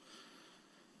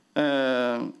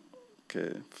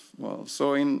 Okay, well,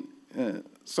 so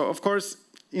of course,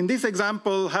 in this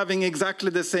example, having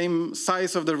exactly the same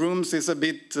size of the rooms is a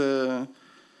bit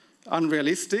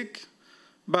unrealistic.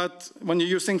 But when you're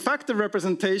using factor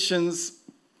representations,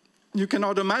 you can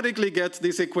automatically get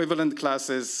these equivalent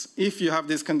classes if you have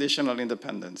this conditional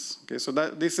independence. Okay, so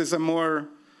this is a more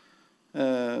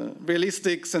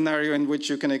realistic scenario in which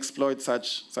you can exploit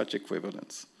such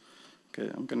equivalence. Okay,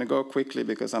 I'm going to go quickly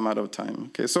because I'm out of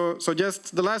time. Okay, so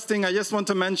just the last thing, I just want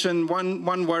to mention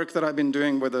one work that I've been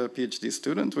doing with a PhD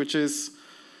student, which is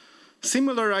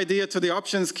similar idea to the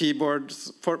options keyboard,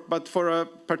 but for a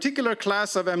particular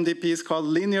class of MDPs called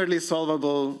linearly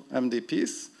solvable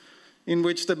MDPs, in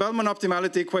which the Bellman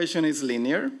optimality equation is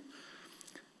linear.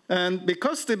 And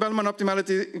because the Bellman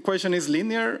optimality equation is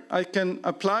linear, I can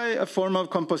apply a form of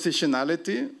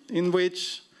compositionality in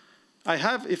which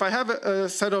if I have a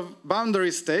set of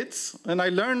boundary states, and I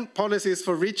learn policies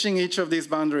for reaching each of these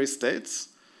boundary states,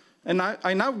 and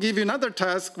I now give you another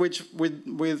task which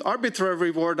with arbitrary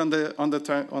reward on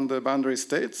the boundary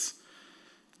states,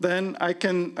 then I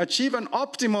can achieve an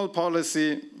optimal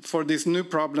policy for this new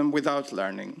problem without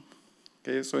learning.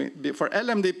 Okay, so for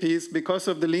LMDPs, because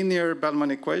of the linear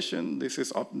Bellman equation, this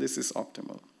is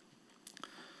optimal.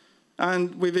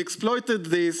 And we've exploited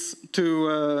this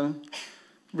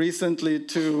recently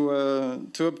to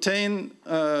obtain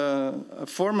a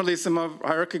formalism of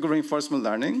hierarchical reinforcement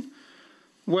learning,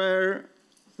 where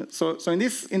so in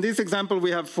this example we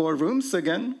have 4 rooms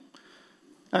again,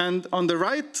 And on the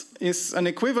right is an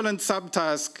equivalent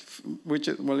subtask, which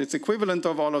is, well, it's equivalent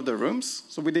of all of the rooms.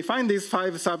 So we define these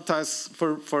 5 subtasks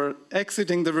for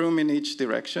exiting the room in each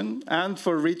direction and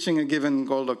for reaching a given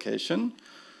goal location.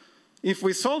 If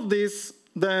we solve this,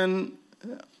 then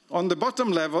on the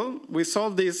bottom level, we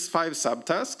solve these 5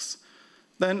 subtasks.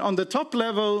 Then on the top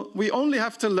level, we only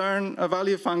have to learn a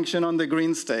value function on the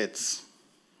green states.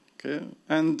 Okay?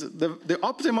 And the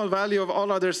optimal value of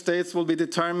all other states will be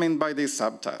determined by these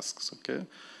subtasks. Okay?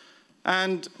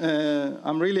 And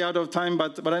I'm really out of time,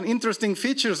 but an interesting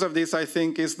features of this, I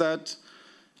think, is that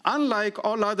unlike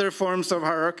all other forms of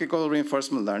hierarchical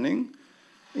reinforcement learning,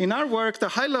 in our work, the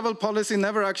high-level policy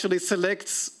never actually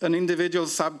selects an individual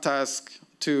subtask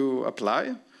to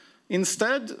apply.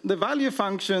 Instead, the value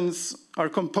functions are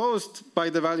composed by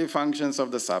the value functions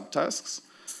of the subtasks,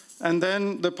 and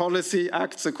then the policy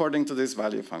acts according to this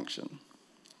value function.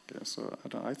 Okay, so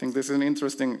I think this is an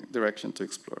interesting direction to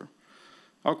explore.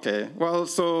 Okay, well,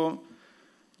 so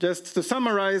just to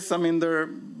summarize, I mean, there are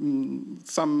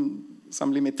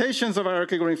some limitations of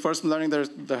hierarchical reinforcement learning.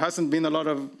 There hasn't been a lot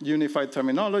of unified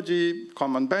terminology,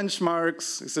 common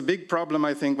benchmarks. It's a big problem,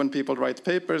 I think, when people write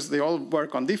papers. They all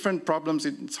work on different problems.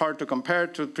 It's hard to compare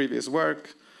to previous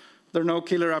work. There are no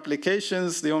killer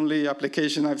applications. The only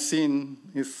application I've seen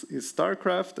is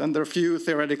StarCraft, and there are few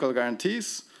theoretical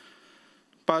guarantees.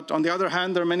 But on the other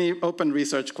hand, there are many open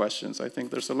research questions. I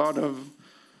think there's a lot of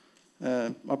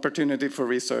opportunity for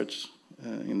research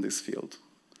in this field.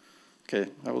 Okay,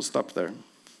 I will stop there.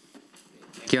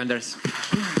 Thank you, Anders.